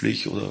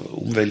beruflich oder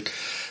Umwelt,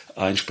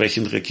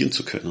 entsprechend reagieren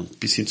zu können.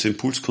 Bis hin zur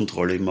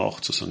Impulskontrolle eben auch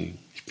zu sagen,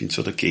 ich bin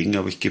zwar dagegen,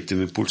 aber ich gebe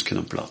dem Impuls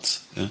keinen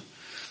Platz. Ja.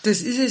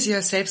 Das ist es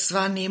ja,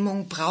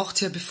 Selbstwahrnehmung braucht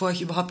es ja, bevor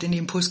ich überhaupt in die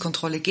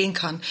Impulskontrolle gehen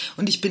kann.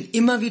 Und ich bin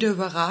immer wieder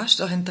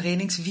überrascht, auch in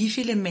Trainings, wie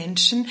viele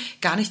Menschen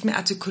gar nicht mehr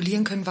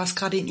artikulieren können, was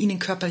gerade in ihnen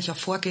körperlich auch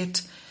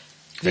vorgeht.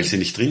 Weil sie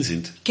nicht drin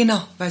sind.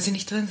 Genau, weil sie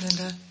nicht drin sind.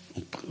 Ja.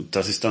 Und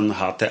das ist dann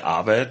harte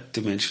Arbeit,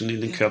 die Menschen in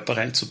den Körper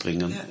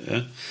reinzubringen. Ja.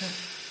 Ja.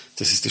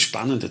 Das ist das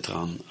Spannende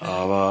dran.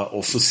 Aber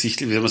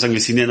offensichtlich, wie soll man sagen,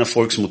 wir sind ja ein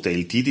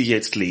Erfolgsmodell. Die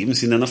jetzt leben,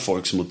 sind ein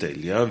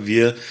Erfolgsmodell. Ja,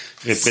 wir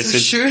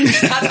repräsentieren. So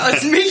schön, kann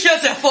aus mich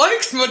als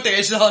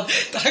Erfolgsmodell schauen.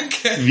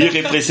 Danke. Wir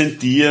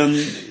repräsentieren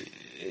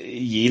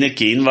jene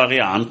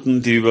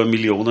Genvarianten, die über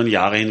Millionen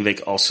Jahre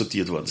hinweg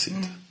aussortiert worden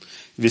sind.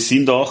 Wir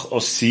sind auch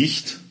aus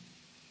Sicht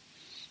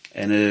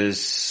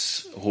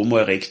eines Homo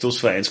erectus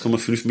vor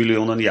 1,5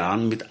 Millionen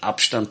Jahren mit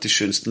Abstand des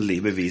schönsten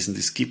Lebewesen, die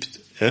es gibt.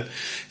 Ja,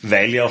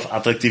 weil ja auf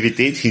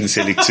Attraktivität hin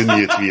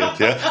selektioniert wird.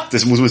 Ja.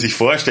 Das muss man sich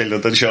vorstellen.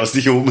 Und dann schaust du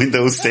dich oben in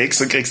der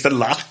U6 und kriegst einen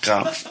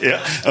Lachkrampf. Ja.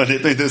 Und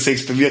nicht nur in der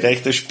U6, bei mir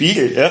reicht der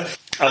Spiegel. Ja.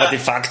 Aber de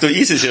facto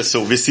ist es ja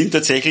so. Wir sind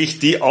tatsächlich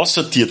die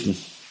Aussortierten.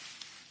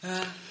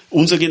 Ja.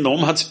 Unser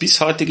Genom hat es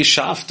bis heute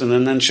geschafft. Und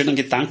einen schönen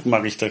Gedanken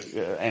mag ich da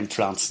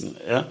einpflanzen.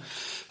 Ja.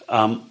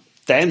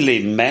 Dein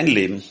Leben, mein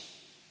Leben.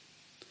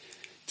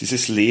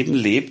 Dieses Leben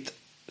lebt,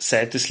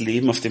 seit es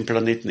Leben auf dem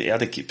Planeten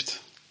Erde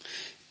gibt.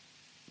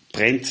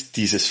 Brennt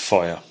dieses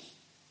Feuer.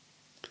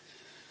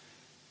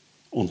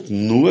 Und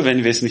nur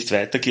wenn wir es nicht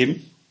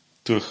weitergeben,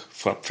 durch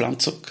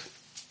Fortpflanzung,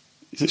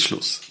 ist es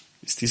Schluss.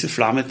 Ist diese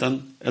Flamme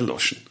dann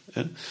erloschen.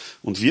 Ja?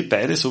 Und wir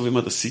beide, so wie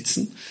wir da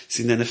sitzen,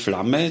 sind eine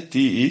Flamme,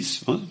 die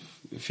ist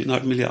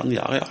 4,5 Milliarden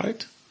Jahre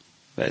alt.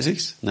 Weiß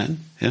ich's? Nein?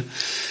 Ja?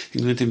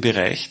 Irgendwo in dem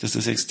Bereich, dass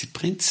du sagst, die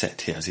brennt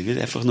seither. Sie wird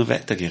einfach nur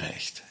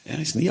weitergereicht. Ja?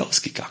 Ist nie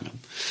ausgegangen.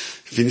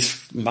 Ich finde, es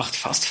macht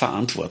fast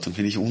Verantwortung,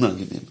 finde ich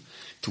unangenehm.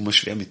 Tu mir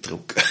schwer mit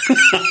Druck.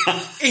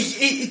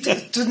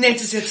 Du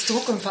nennst es jetzt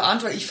Druck und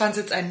Verantwortung. Ich fand es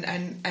jetzt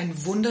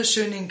einen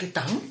wunderschönen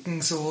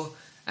Gedanken so.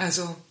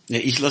 Also Ja,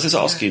 ich lasse es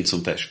ausgehen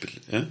zum Beispiel.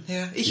 Ja?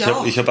 Ja, ich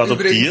habe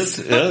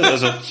adoptiert, ja,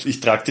 also ich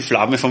trage die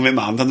Flamme von wem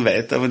anderen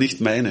weiter, aber nicht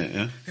meine.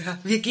 Ja? Ja,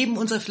 wir geben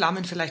unsere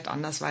Flammen vielleicht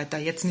anders weiter,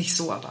 jetzt nicht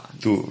so, aber...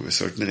 Du, wir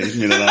sollten reden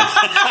miteinander.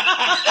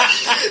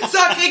 So,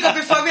 Gregor,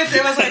 bevor wir jetzt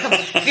etwas reinkommen,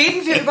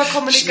 reden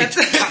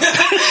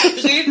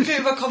wir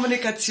über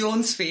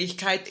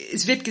Kommunikationsfähigkeit.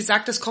 Es wird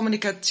gesagt, dass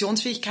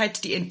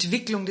Kommunikationsfähigkeit die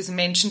Entwicklung des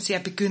Menschen sehr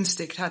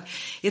begünstigt hat.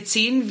 Jetzt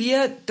sehen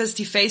wir, dass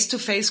die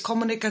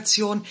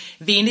Face-to-Face-Kommunikation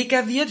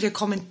weniger wird. Wir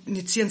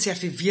kommunizieren sehr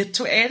viel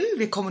virtuell,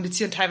 wir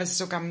kommunizieren teilweise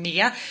sogar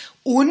mehr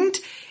und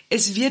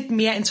es wird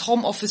mehr ins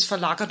Homeoffice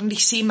verlagert und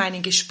ich sehe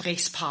meinen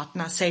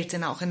Gesprächspartner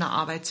selten auch in der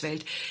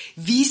Arbeitswelt.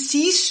 Wie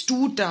siehst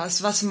du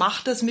das? Was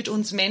macht das mit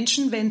uns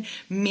Menschen, wenn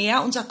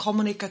mehr unserer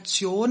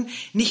Kommunikation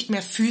nicht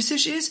mehr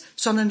physisch ist,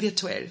 sondern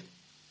virtuell?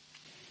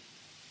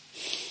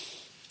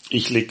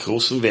 Ich lege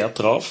großen Wert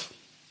drauf,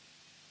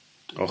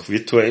 auch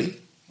virtuell,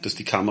 dass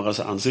die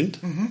Kameras an sind,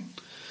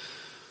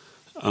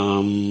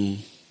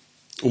 um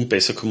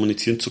besser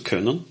kommunizieren zu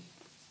können.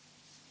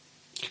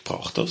 Ich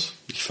brauche das,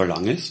 ich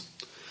verlange es.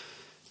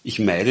 Ich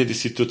meide die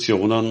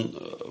Situationen,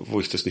 wo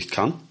ich das nicht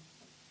kann.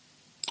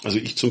 Also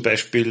ich zum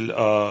Beispiel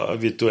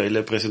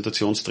virtuelle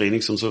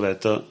Präsentationstrainings und so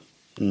weiter,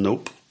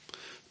 nope.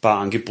 Ein paar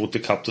Angebote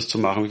gehabt, das zu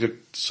machen. Ich gesagt,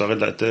 sorry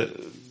Leute,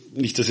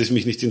 nicht, dass es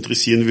mich nicht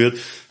interessieren wird,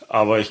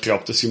 aber ich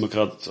glaube, da sind wir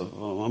gerade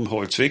am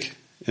Holzweg.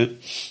 Ja.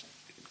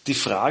 Die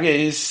Frage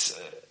ist,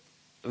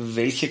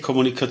 welche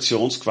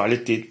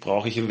Kommunikationsqualität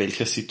brauche ich in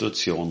welcher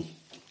Situation?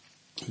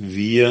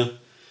 Wir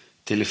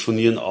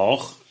telefonieren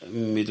auch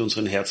mit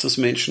unseren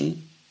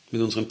Herzensmenschen,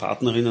 mit unseren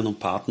Partnerinnen und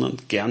Partnern,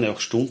 gerne auch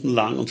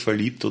stundenlang und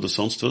verliebt oder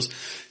sonst was.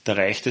 Da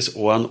reicht es,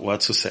 Ohr an Ohr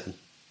zu sein.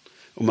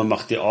 Und man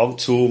macht die Augen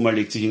zu, man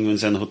legt sich irgendwo in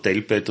sein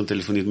Hotelbett und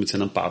telefoniert mit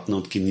seinem Partner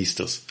und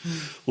genießt das.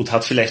 Und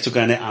hat vielleicht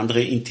sogar eine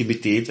andere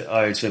Intimität,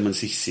 als wenn man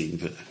sich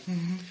sehen würde.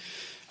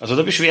 Also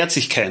da beschwert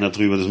sich keiner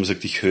drüber, dass man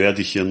sagt, ich höre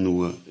dich ja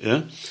nur.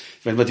 Ja?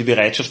 Weil man die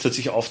Bereitschaft hat,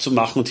 sich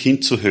aufzumachen und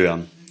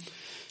hinzuhören.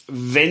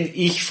 Wenn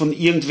ich von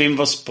irgendwem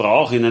was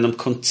brauche in einem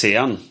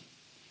Konzern,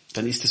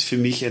 dann ist das für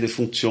mich eine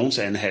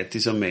Funktionseinheit,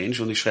 dieser Mensch,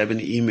 und ich schreibe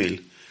eine E-Mail.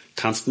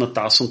 Kannst mir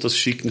das und das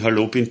schicken?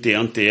 Hallo, bin der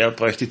und der,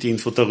 bräuchte die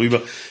Info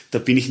darüber. Da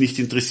bin ich nicht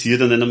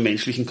interessiert an einem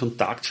menschlichen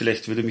Kontakt.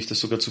 Vielleicht würde mich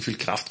das sogar zu viel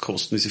Kraft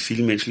kosten, diese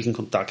vielen menschlichen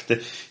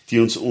Kontakte, die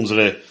uns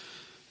unsere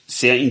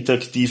sehr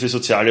interaktive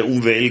soziale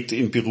Umwelt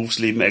im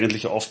Berufsleben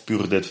eigentlich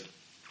aufbürdet.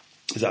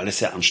 Das ist alles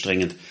sehr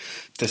anstrengend.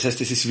 Das heißt,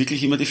 es ist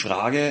wirklich immer die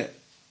Frage,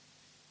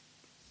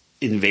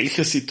 in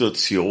welcher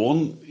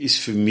Situation ist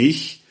für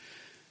mich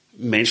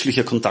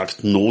menschlicher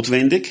Kontakt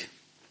notwendig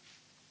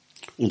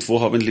und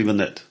wo habe ich ihn lieber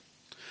nicht.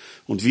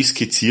 Und wie ich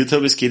skizziert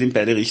habe, es geht in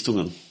beide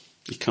Richtungen.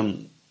 Ich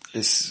kann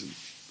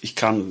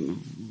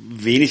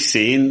wenig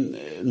sehen,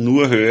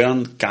 nur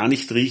hören, gar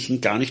nicht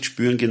riechen, gar nicht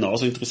spüren,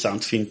 genauso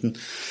interessant finden,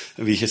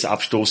 wie ich es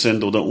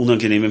abstoßend oder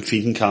unangenehm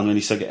empfinden kann, wenn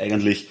ich sage,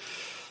 eigentlich,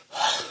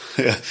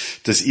 ja,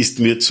 das ist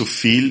mir zu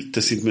viel,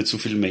 das sind mir zu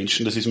viele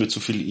Menschen, das ist mir zu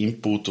viel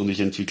Input und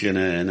ich entwickle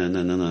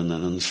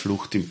einen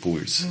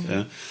Fluchtimpuls.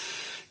 Ja.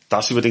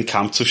 Das über den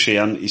Kamm zu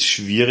scheren, ist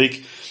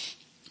schwierig.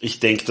 Ich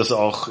denke, dass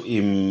auch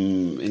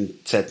in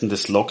Zeiten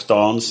des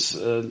Lockdowns,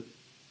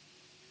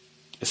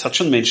 es hat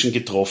schon Menschen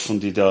getroffen,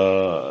 die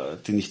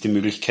nicht die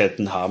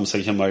Möglichkeiten haben,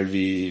 sage ich einmal,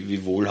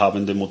 wie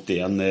wohlhabende,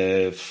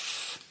 moderne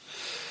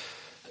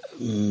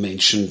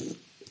Menschen,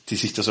 die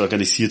sich das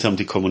organisiert haben,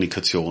 die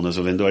Kommunikation.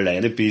 Also wenn du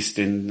alleine bist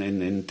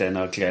in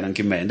deiner kleinen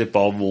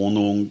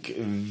Gemeindebauwohnung,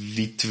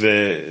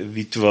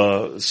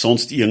 Witwer,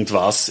 sonst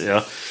irgendwas,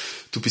 ja,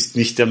 du bist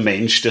nicht der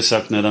Mensch, der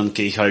sagt, na dann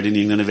gehe ich halt in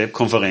irgendeine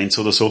Webkonferenz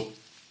oder so.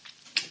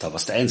 Da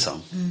warst du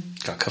einsam.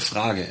 Gar keine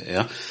Frage.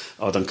 Ja.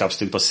 Aber dann gab es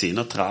den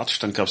Bassener-Tratsch,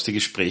 dann gab es die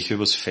Gespräche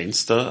übers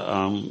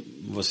Fenster,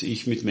 was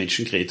ich mit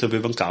Menschen geredet habe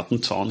über den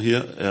Gartenzaun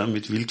hier, ja,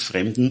 mit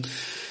Wildfremden.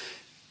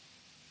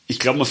 Ich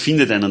glaube, man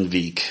findet einen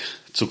Weg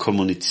zu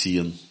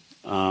kommunizieren.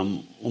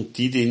 Und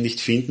die ihn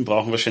nicht finden,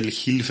 brauchen wahrscheinlich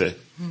Hilfe.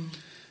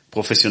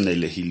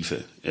 Professionelle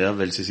Hilfe, ja,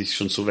 weil sie sich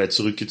schon so weit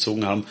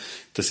zurückgezogen haben,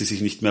 dass sie sich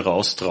nicht mehr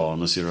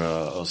raustrauen aus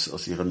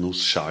ihrer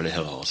Nussschale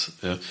heraus.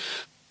 Ja.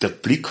 Der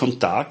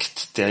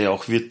Blickkontakt, der ja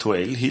auch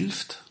virtuell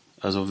hilft,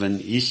 also wenn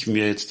ich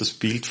mir jetzt das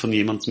Bild von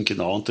jemandem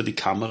genau unter die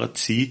Kamera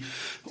ziehe,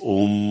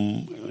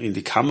 um in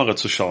die Kamera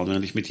zu schauen,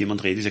 wenn ich mit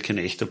jemandem rede, ist ja kein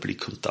echter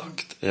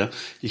Blickkontakt. Ja.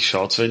 Ich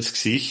schaue zwar ins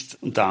Gesicht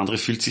und der andere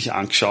fühlt sich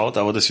angeschaut,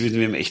 aber das würden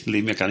wir im echten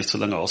Leben ja gar nicht so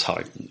lange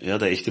aushalten. Ja,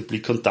 der echte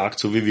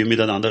Blickkontakt, so wie wir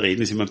miteinander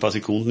reden, ist immer ein paar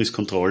Sekunden, ist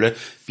Kontrolle.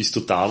 Bist du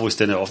da, wo ist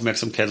deine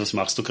Aufmerksamkeit, was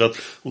machst du gerade?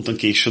 Und dann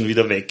gehe ich schon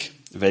wieder weg,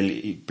 weil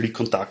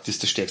Blickkontakt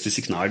ist das stärkste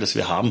Signal, das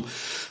wir haben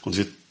und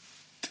wird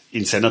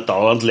in seiner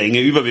Dauer und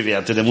Länge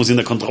überbewertet. Er muss in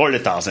der Kontrolle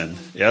da sein.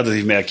 Ja, dass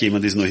ich merke,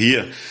 jemand ist nur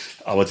hier.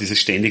 Aber dieses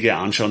ständige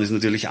Anschauen ist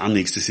natürlich auch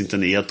nichts. Das sind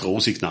dann eher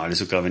Drohsignale,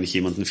 sogar wenn ich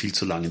jemanden viel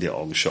zu lange in die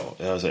Augen schaue.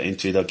 Ja, also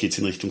entweder geht's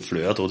in Richtung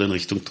Flirt oder in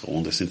Richtung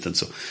Drohen. Das sind dann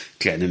so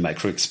kleine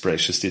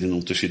Micro-Expressions, die den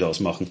Unterschied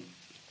ausmachen.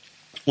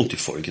 Und die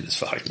Folge des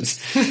Verhaltens.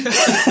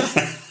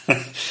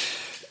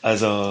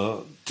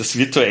 Also das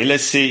Virtuelle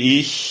sehe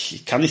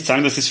ich kann nicht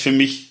sagen, dass es für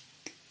mich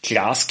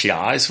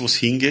glasklar ist, wo es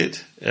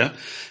hingeht. Ja.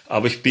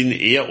 Aber ich bin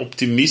eher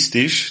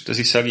optimistisch, dass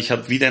ich sage, ich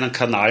habe wieder einen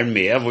Kanal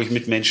mehr, wo ich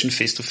mit Menschen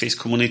face-to-face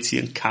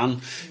kommunizieren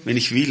kann, wenn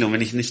ich will. Und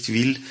wenn ich nicht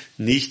will,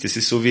 nicht. Das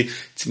ist so wie,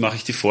 jetzt mache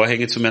ich die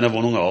Vorhänge zu meiner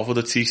Wohnung auf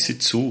oder ziehe ich sie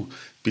zu.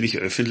 Bin ich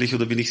öffentlich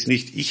oder bin ich es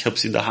nicht? Ich habe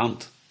es in der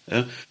Hand.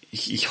 Ja.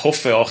 Ich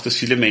hoffe auch, dass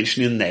viele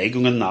Menschen ihren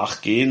Neigungen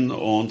nachgehen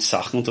und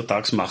Sachen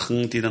untertags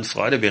machen, die dann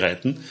Freude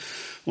bereiten.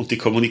 Und die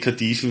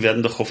Kommunikativen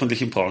werden doch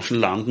hoffentlich in Branchen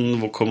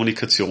landen, wo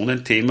Kommunikation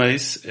ein Thema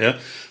ist. Ja.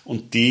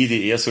 Und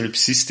die eher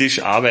solipsistisch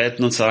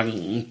arbeiten und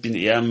sagen, ich bin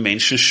eher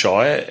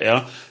menschenscheu,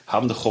 ja,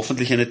 haben doch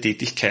hoffentlich eine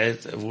Tätigkeit,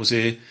 wo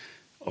sie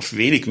auf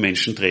wenig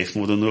Menschen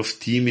treffen oder nur auf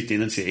die, mit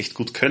denen sie echt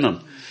gut können.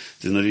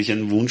 Das ist natürlich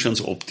ein Wunsch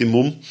ans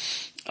Optimum.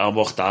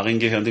 Aber auch darin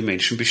gehören die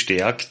Menschen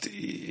bestärkt,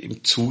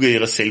 im Zuge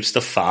ihrer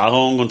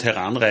Selbsterfahrung und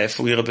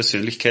Heranreifung ihrer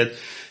Persönlichkeit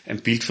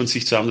ein Bild von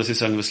sich zu haben, dass sie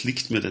sagen, was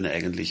liegt mir denn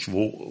eigentlich?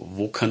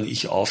 Wo kann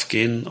ich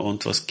aufgehen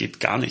und was geht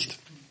gar nicht?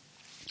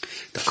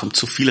 Da kommt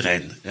so viel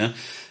rein. Ja.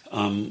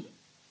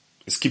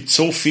 Es gibt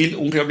so viel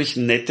unglaublich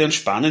nette und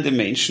spannende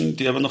Menschen,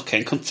 die aber noch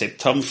kein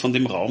Konzept haben von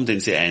dem Raum, den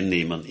sie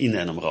einnehmen, in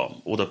einem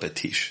Raum oder bei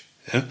Tisch.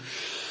 Ja.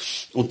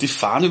 Und die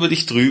fahren über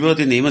dich drüber,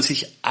 die nehmen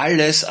sich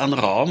alles an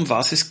Raum,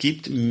 was es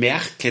gibt,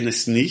 merken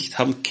es nicht,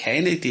 haben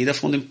keine Idee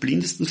davon, den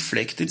blindesten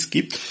Fleck, den es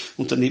gibt,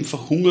 und daneben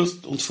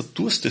verhungerst und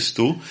verdurstest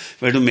du,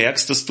 weil du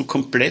merkst, dass du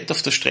komplett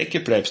auf der Strecke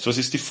bleibst. Was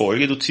ist die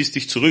Folge? Du ziehst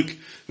dich zurück,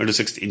 weil du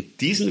sagst, in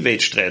diesen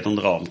Wettstreit und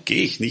Raum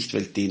gehe ich nicht,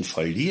 weil den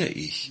verliere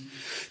ich.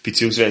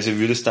 Beziehungsweise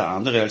würde es der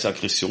andere als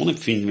Aggression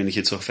empfinden, wenn ich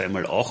jetzt auf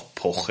einmal auch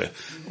poche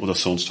oder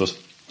sonst was.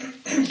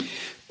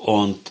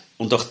 Und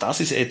auch das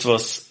ist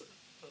etwas,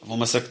 wo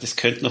man sagt, das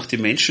könnten auch die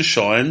Menschen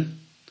scheuen,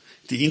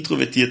 die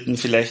Introvertierten,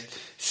 vielleicht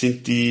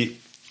sind die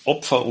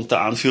Opfer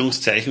unter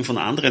Anführungszeichen von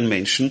anderen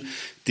Menschen,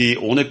 die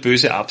ohne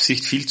böse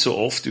Absicht viel zu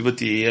oft über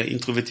die eher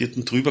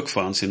Introvertierten drüber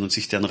gefahren sind und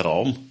sich deren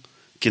Raum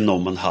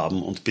genommen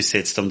haben und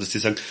besetzt haben, dass die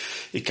sagen,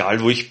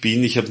 egal wo ich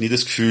bin, ich habe nie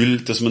das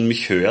Gefühl, dass man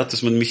mich hört,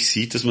 dass man mich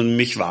sieht, dass man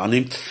mich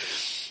wahrnimmt.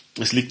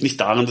 Es liegt nicht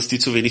daran, dass die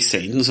zu wenig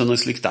senden, sondern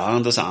es liegt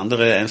daran, dass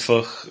andere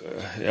einfach,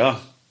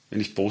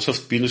 wenn ich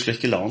boshaft bin und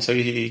schlecht gelaunt, sage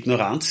ich,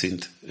 ignorant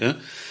sind. Ja?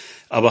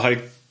 Aber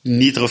halt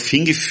nie darauf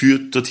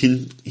hingeführt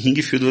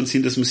worden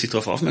sind, dass man sie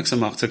darauf aufmerksam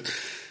macht, sagt,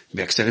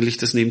 merkst du eigentlich,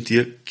 dass neben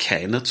dir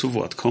keiner zu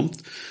Wort kommt?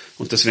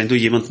 Und dass, wenn du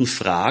jemanden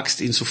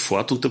fragst, ihn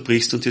sofort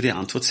unterbrichst und dir die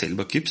Antwort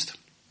selber gibst?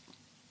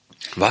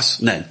 Was?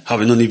 Nein,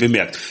 habe ich noch nie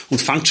bemerkt.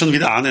 Und fangt schon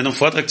wieder an, einen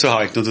Vortrag zu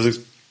halten. Und du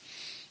sagst,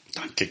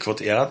 danke,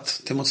 quod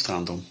erat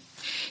demonstrandum.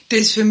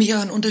 Das ist für mich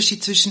auch ein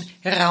Unterschied zwischen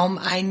Raum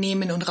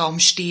einnehmen und Raum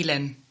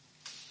stehlen.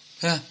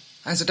 Ja.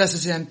 Also das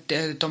ist ja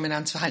ein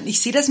Dominanzverhalten. Ich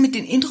sehe das mit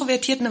den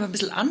Introvertierten aber ein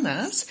bisschen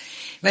anders,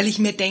 weil ich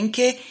mir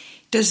denke,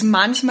 dass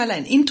manchmal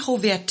ein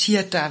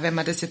Introvertierter, wenn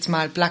man das jetzt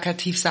mal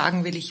plakativ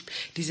sagen will,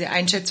 diese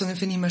Einschätzungen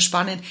finde ich immer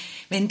spannend,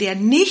 wenn der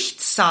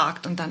nichts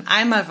sagt und dann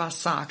einmal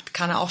was sagt,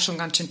 kann er auch schon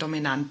ganz schön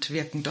dominant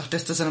wirken, durch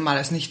das, dass er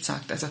normales nichts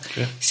sagt. Also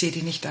ich sehe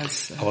die nicht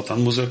als... aber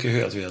dann muss er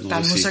gehört werden.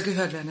 Dann muss er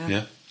gehört werden,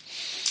 ja.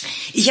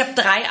 Ich habe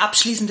 3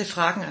 abschließende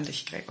Fragen an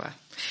dich, Gregor.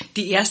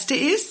 Die erste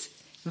ist,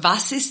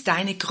 was ist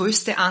deine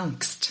größte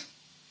Angst?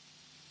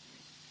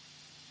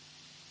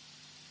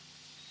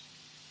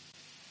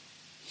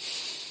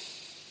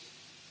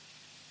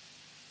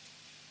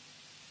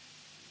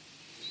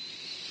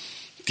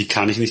 Die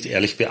kann ich nicht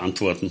ehrlich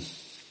beantworten.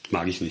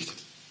 Mag ich nicht.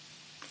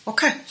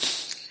 Okay.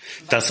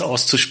 Das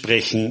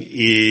auszusprechen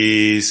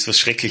ist was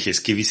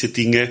Schreckliches. Gewisse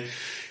Dinge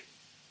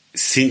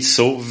sind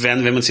so,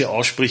 werden, wenn man sie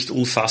ausspricht,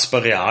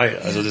 unfassbar real.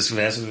 Also das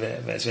weiß,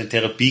 wenn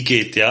Therapie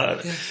geht,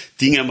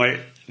 Dinge mal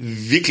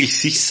wirklich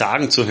sich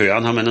sagen zu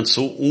hören, haben einen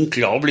so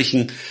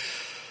unglaublichen,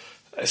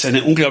 also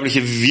eine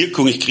unglaubliche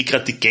Wirkung. Ich kriege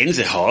gerade die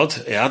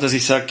Gänsehaut, dass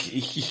ich sage,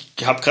 ich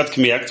habe gerade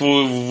gemerkt,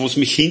 wo es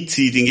mich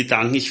hinzieht in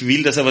Gedanken. Ich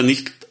will das aber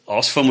nicht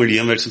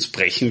ausformulieren, weil sonst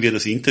brechen wir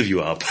das Interview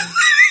ab.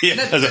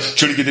 Also,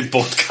 Entschuldige, den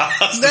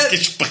Podcast, das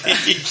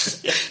Gespräch.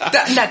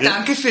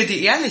 Danke für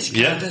die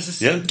Ehrlichkeit.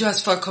 Du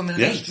hast vollkommen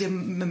recht. Wir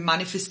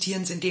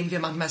manifestieren es, indem wir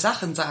manchmal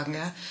Sachen sagen.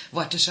 Ja?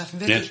 Worte schaffen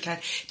Wirklichkeit.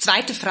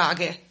 Zweite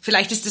Frage.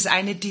 Vielleicht ist das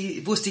eine,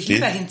 wo es dich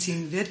lieber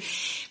hinziehen wird.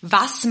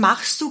 Was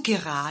machst du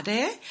gerade,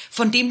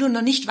 von dem du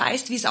noch nicht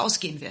weißt, wie es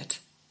ausgehen wird?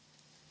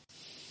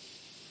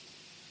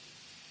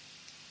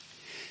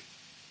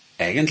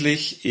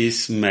 Eigentlich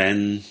ist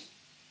mein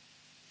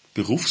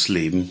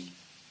Berufsleben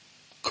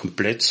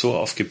komplett so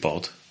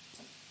aufgebaut.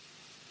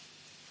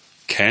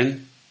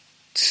 Kein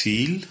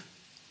Ziel,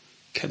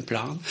 kein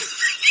Plan.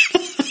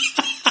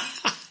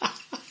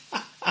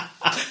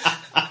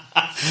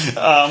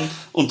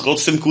 Und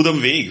trotzdem gut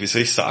am Weg, wie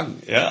soll ich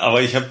sagen?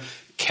 Aber ich habe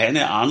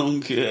keine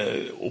Ahnung,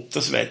 ob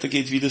das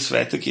weitergeht, wie das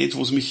weitergeht,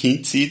 wo es mich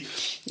hinzieht.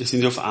 Es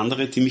sind ja oft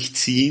andere, die mich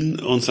ziehen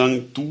und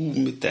sagen, du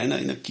mit deiner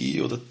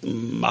Energie oder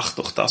mach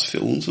doch das für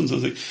uns. Und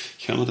so.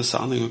 Ich höre mir das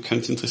an,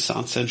 könnte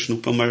interessant sein,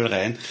 schnupper mal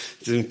rein.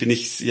 Deswegen bin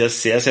ich ja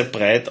sehr, sehr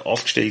breit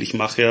aufgestellt. Ich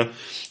mache ja,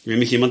 wenn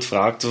mich jemand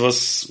fragt,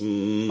 was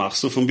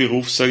machst du vom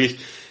Beruf, sage ich,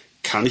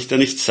 kann ich da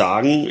nicht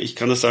sagen. Ich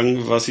kann da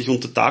sagen, was ich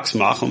untertags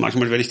mache und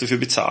manchmal werde ich dafür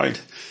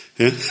bezahlt.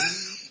 Ja?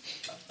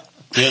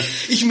 Ja.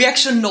 Ich merke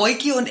schon,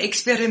 Neugier und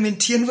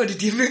Experimentieren wurde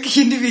dir wirklich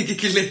in die Wiege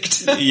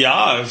gelegt.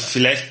 Ja,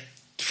 vielleicht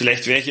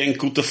wäre ich ein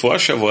guter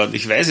Forscher geworden,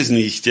 ich weiß es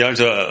nicht. Ja,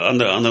 also an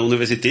der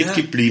Universität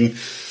geblieben.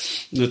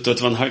 Nur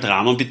dort waren halt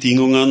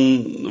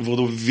Rahmenbedingungen, wo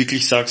du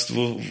wirklich sagst,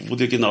 wo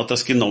dir genau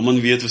das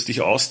genommen wird, was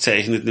dich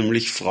auszeichnet,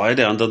 nämlich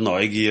Freude an der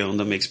Neugier und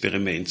am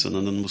Experiment,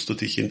 sondern dann musst du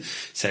dich in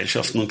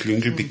Seilschaften und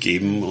Klüngel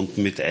begeben und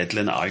mit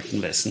eitlen,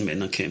 alten, weißen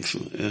Männern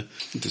kämpfen. Ja,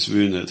 und das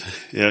will ich nicht.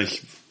 Ja,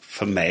 ich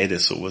vermeide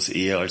sowas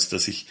eher, als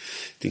dass ich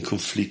den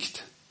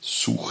Konflikt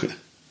suche.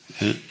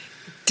 Ja.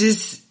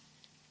 Das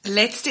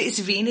Letzte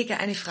ist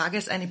weniger eine Frage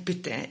als eine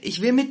Bitte.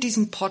 Ich will mit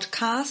diesem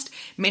Podcast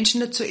Menschen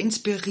dazu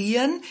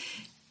inspirieren,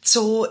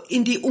 so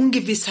in die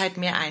Ungewissheit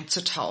mehr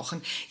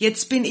einzutauchen.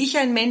 Jetzt bin ich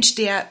ein Mensch,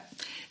 der,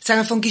 sagen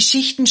wir, von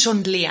Geschichten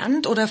schon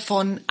lernt oder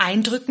von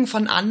Eindrücken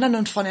von anderen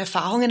und von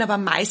Erfahrungen, aber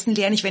am meisten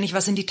lerne ich, wenn ich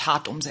was in die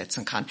Tat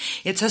umsetzen kann.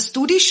 Jetzt hast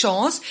du die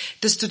Chance,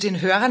 dass du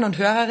den Hörern und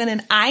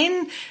Hörerinnen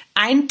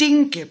ein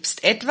Ding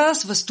gibst,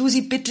 etwas, was du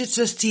sie bittest,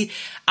 dass sie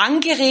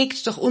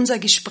angeregt durch unser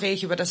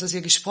Gespräch, über das, was wir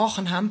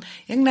gesprochen haben,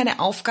 irgendeine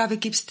Aufgabe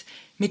gibst,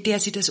 mit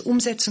der sie das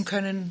umsetzen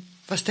können,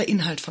 was der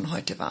Inhalt von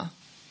heute war.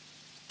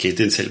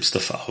 Geht in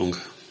Selbsterfahrung.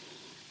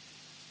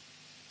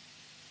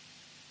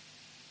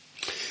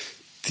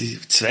 Die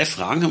 2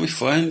 Fragen haben mich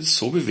vorhin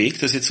so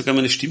bewegt, dass jetzt sogar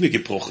meine Stimme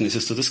gebrochen ist.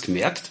 Hast du das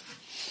gemerkt?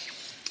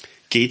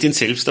 Geht in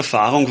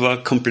Selbsterfahrung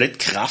war komplett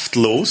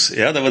kraftlos.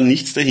 Ja, da war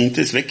nichts dahinter,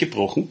 ist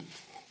weggebrochen.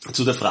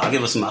 Zu der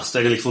Frage, was machst du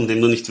eigentlich, von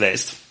dem du nicht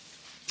weißt,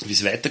 wie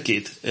es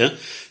weitergeht? Ja,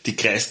 die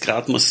kreist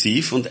gerade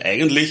massiv und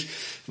eigentlich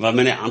war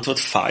meine Antwort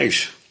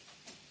falsch,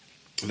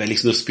 weil ich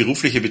es nur aufs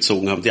Berufliche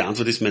bezogen habe. Die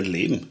Antwort ist mein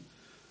Leben.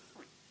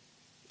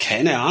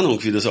 Keine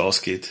Ahnung, wie das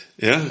ausgeht.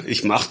 Ja,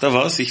 ich mache da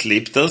was, ich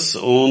lebe das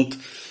und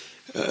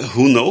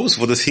who knows,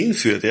 wo das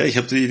hinführt. Ja, ich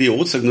habe die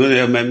Idiot gesagt, nur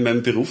ja,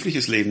 mein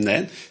berufliches Leben.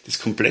 Nein, das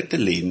komplette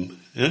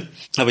Leben. Ja.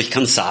 Aber ich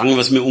kann sagen,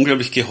 was mir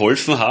unglaublich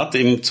geholfen hat,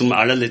 eben zum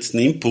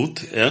allerletzten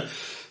Input. Ja,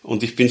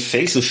 und ich bin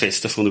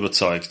felsenfest davon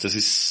überzeugt, das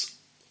ist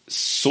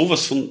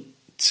sowas von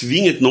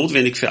zwingend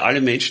notwendig für alle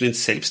Menschen, in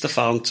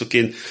Selbsterfahrung zu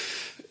gehen,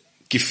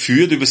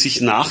 geführt, über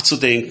sich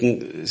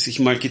nachzudenken, sich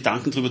mal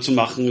Gedanken darüber zu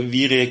machen,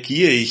 wie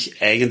reagiere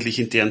ich eigentlich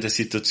in der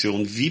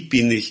Situation, wie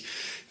bin ich,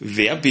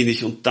 wer bin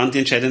ich, und dann die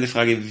entscheidende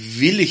Frage,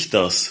 will ich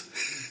das?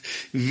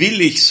 Will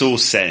ich so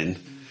sein?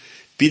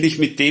 Bin ich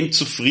mit dem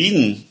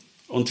zufrieden?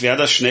 Und wer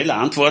das schnell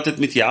antwortet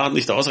mit Ja, hat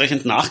nicht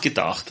ausreichend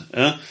nachgedacht,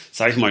 ja,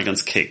 sage ich mal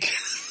ganz keck,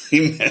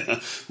 in meiner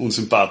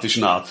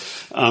unsympathischen Art.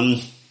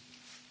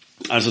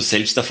 Also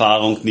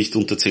Selbsterfahrung nicht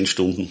unter 10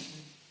 Stunden.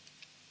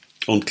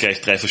 Und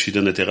gleich 3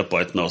 verschiedene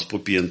Therapeuten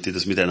ausprobieren, die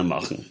das mit einer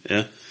machen.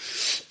 Ja.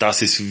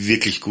 Das ist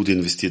wirklich gut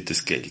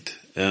investiertes Geld.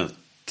 Ja.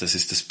 Das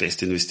ist das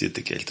beste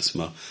investierte Geld, das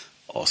man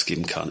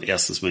ausgeben kann.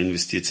 Erstens, man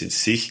investiert es in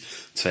sich.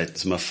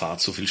 Zweitens, man erfahrt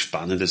so viel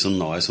Spannendes und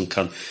Neues und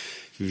kann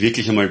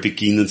wirklich einmal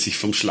beginnen, sich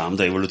vom Schlamm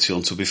der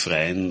Evolution zu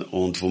befreien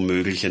und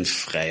womöglich ein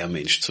freier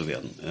Mensch zu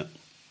werden. Ja.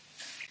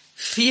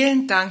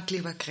 Vielen Dank,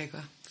 lieber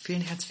Gregor.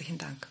 Vielen herzlichen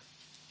Dank.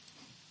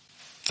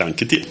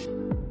 Danke dir.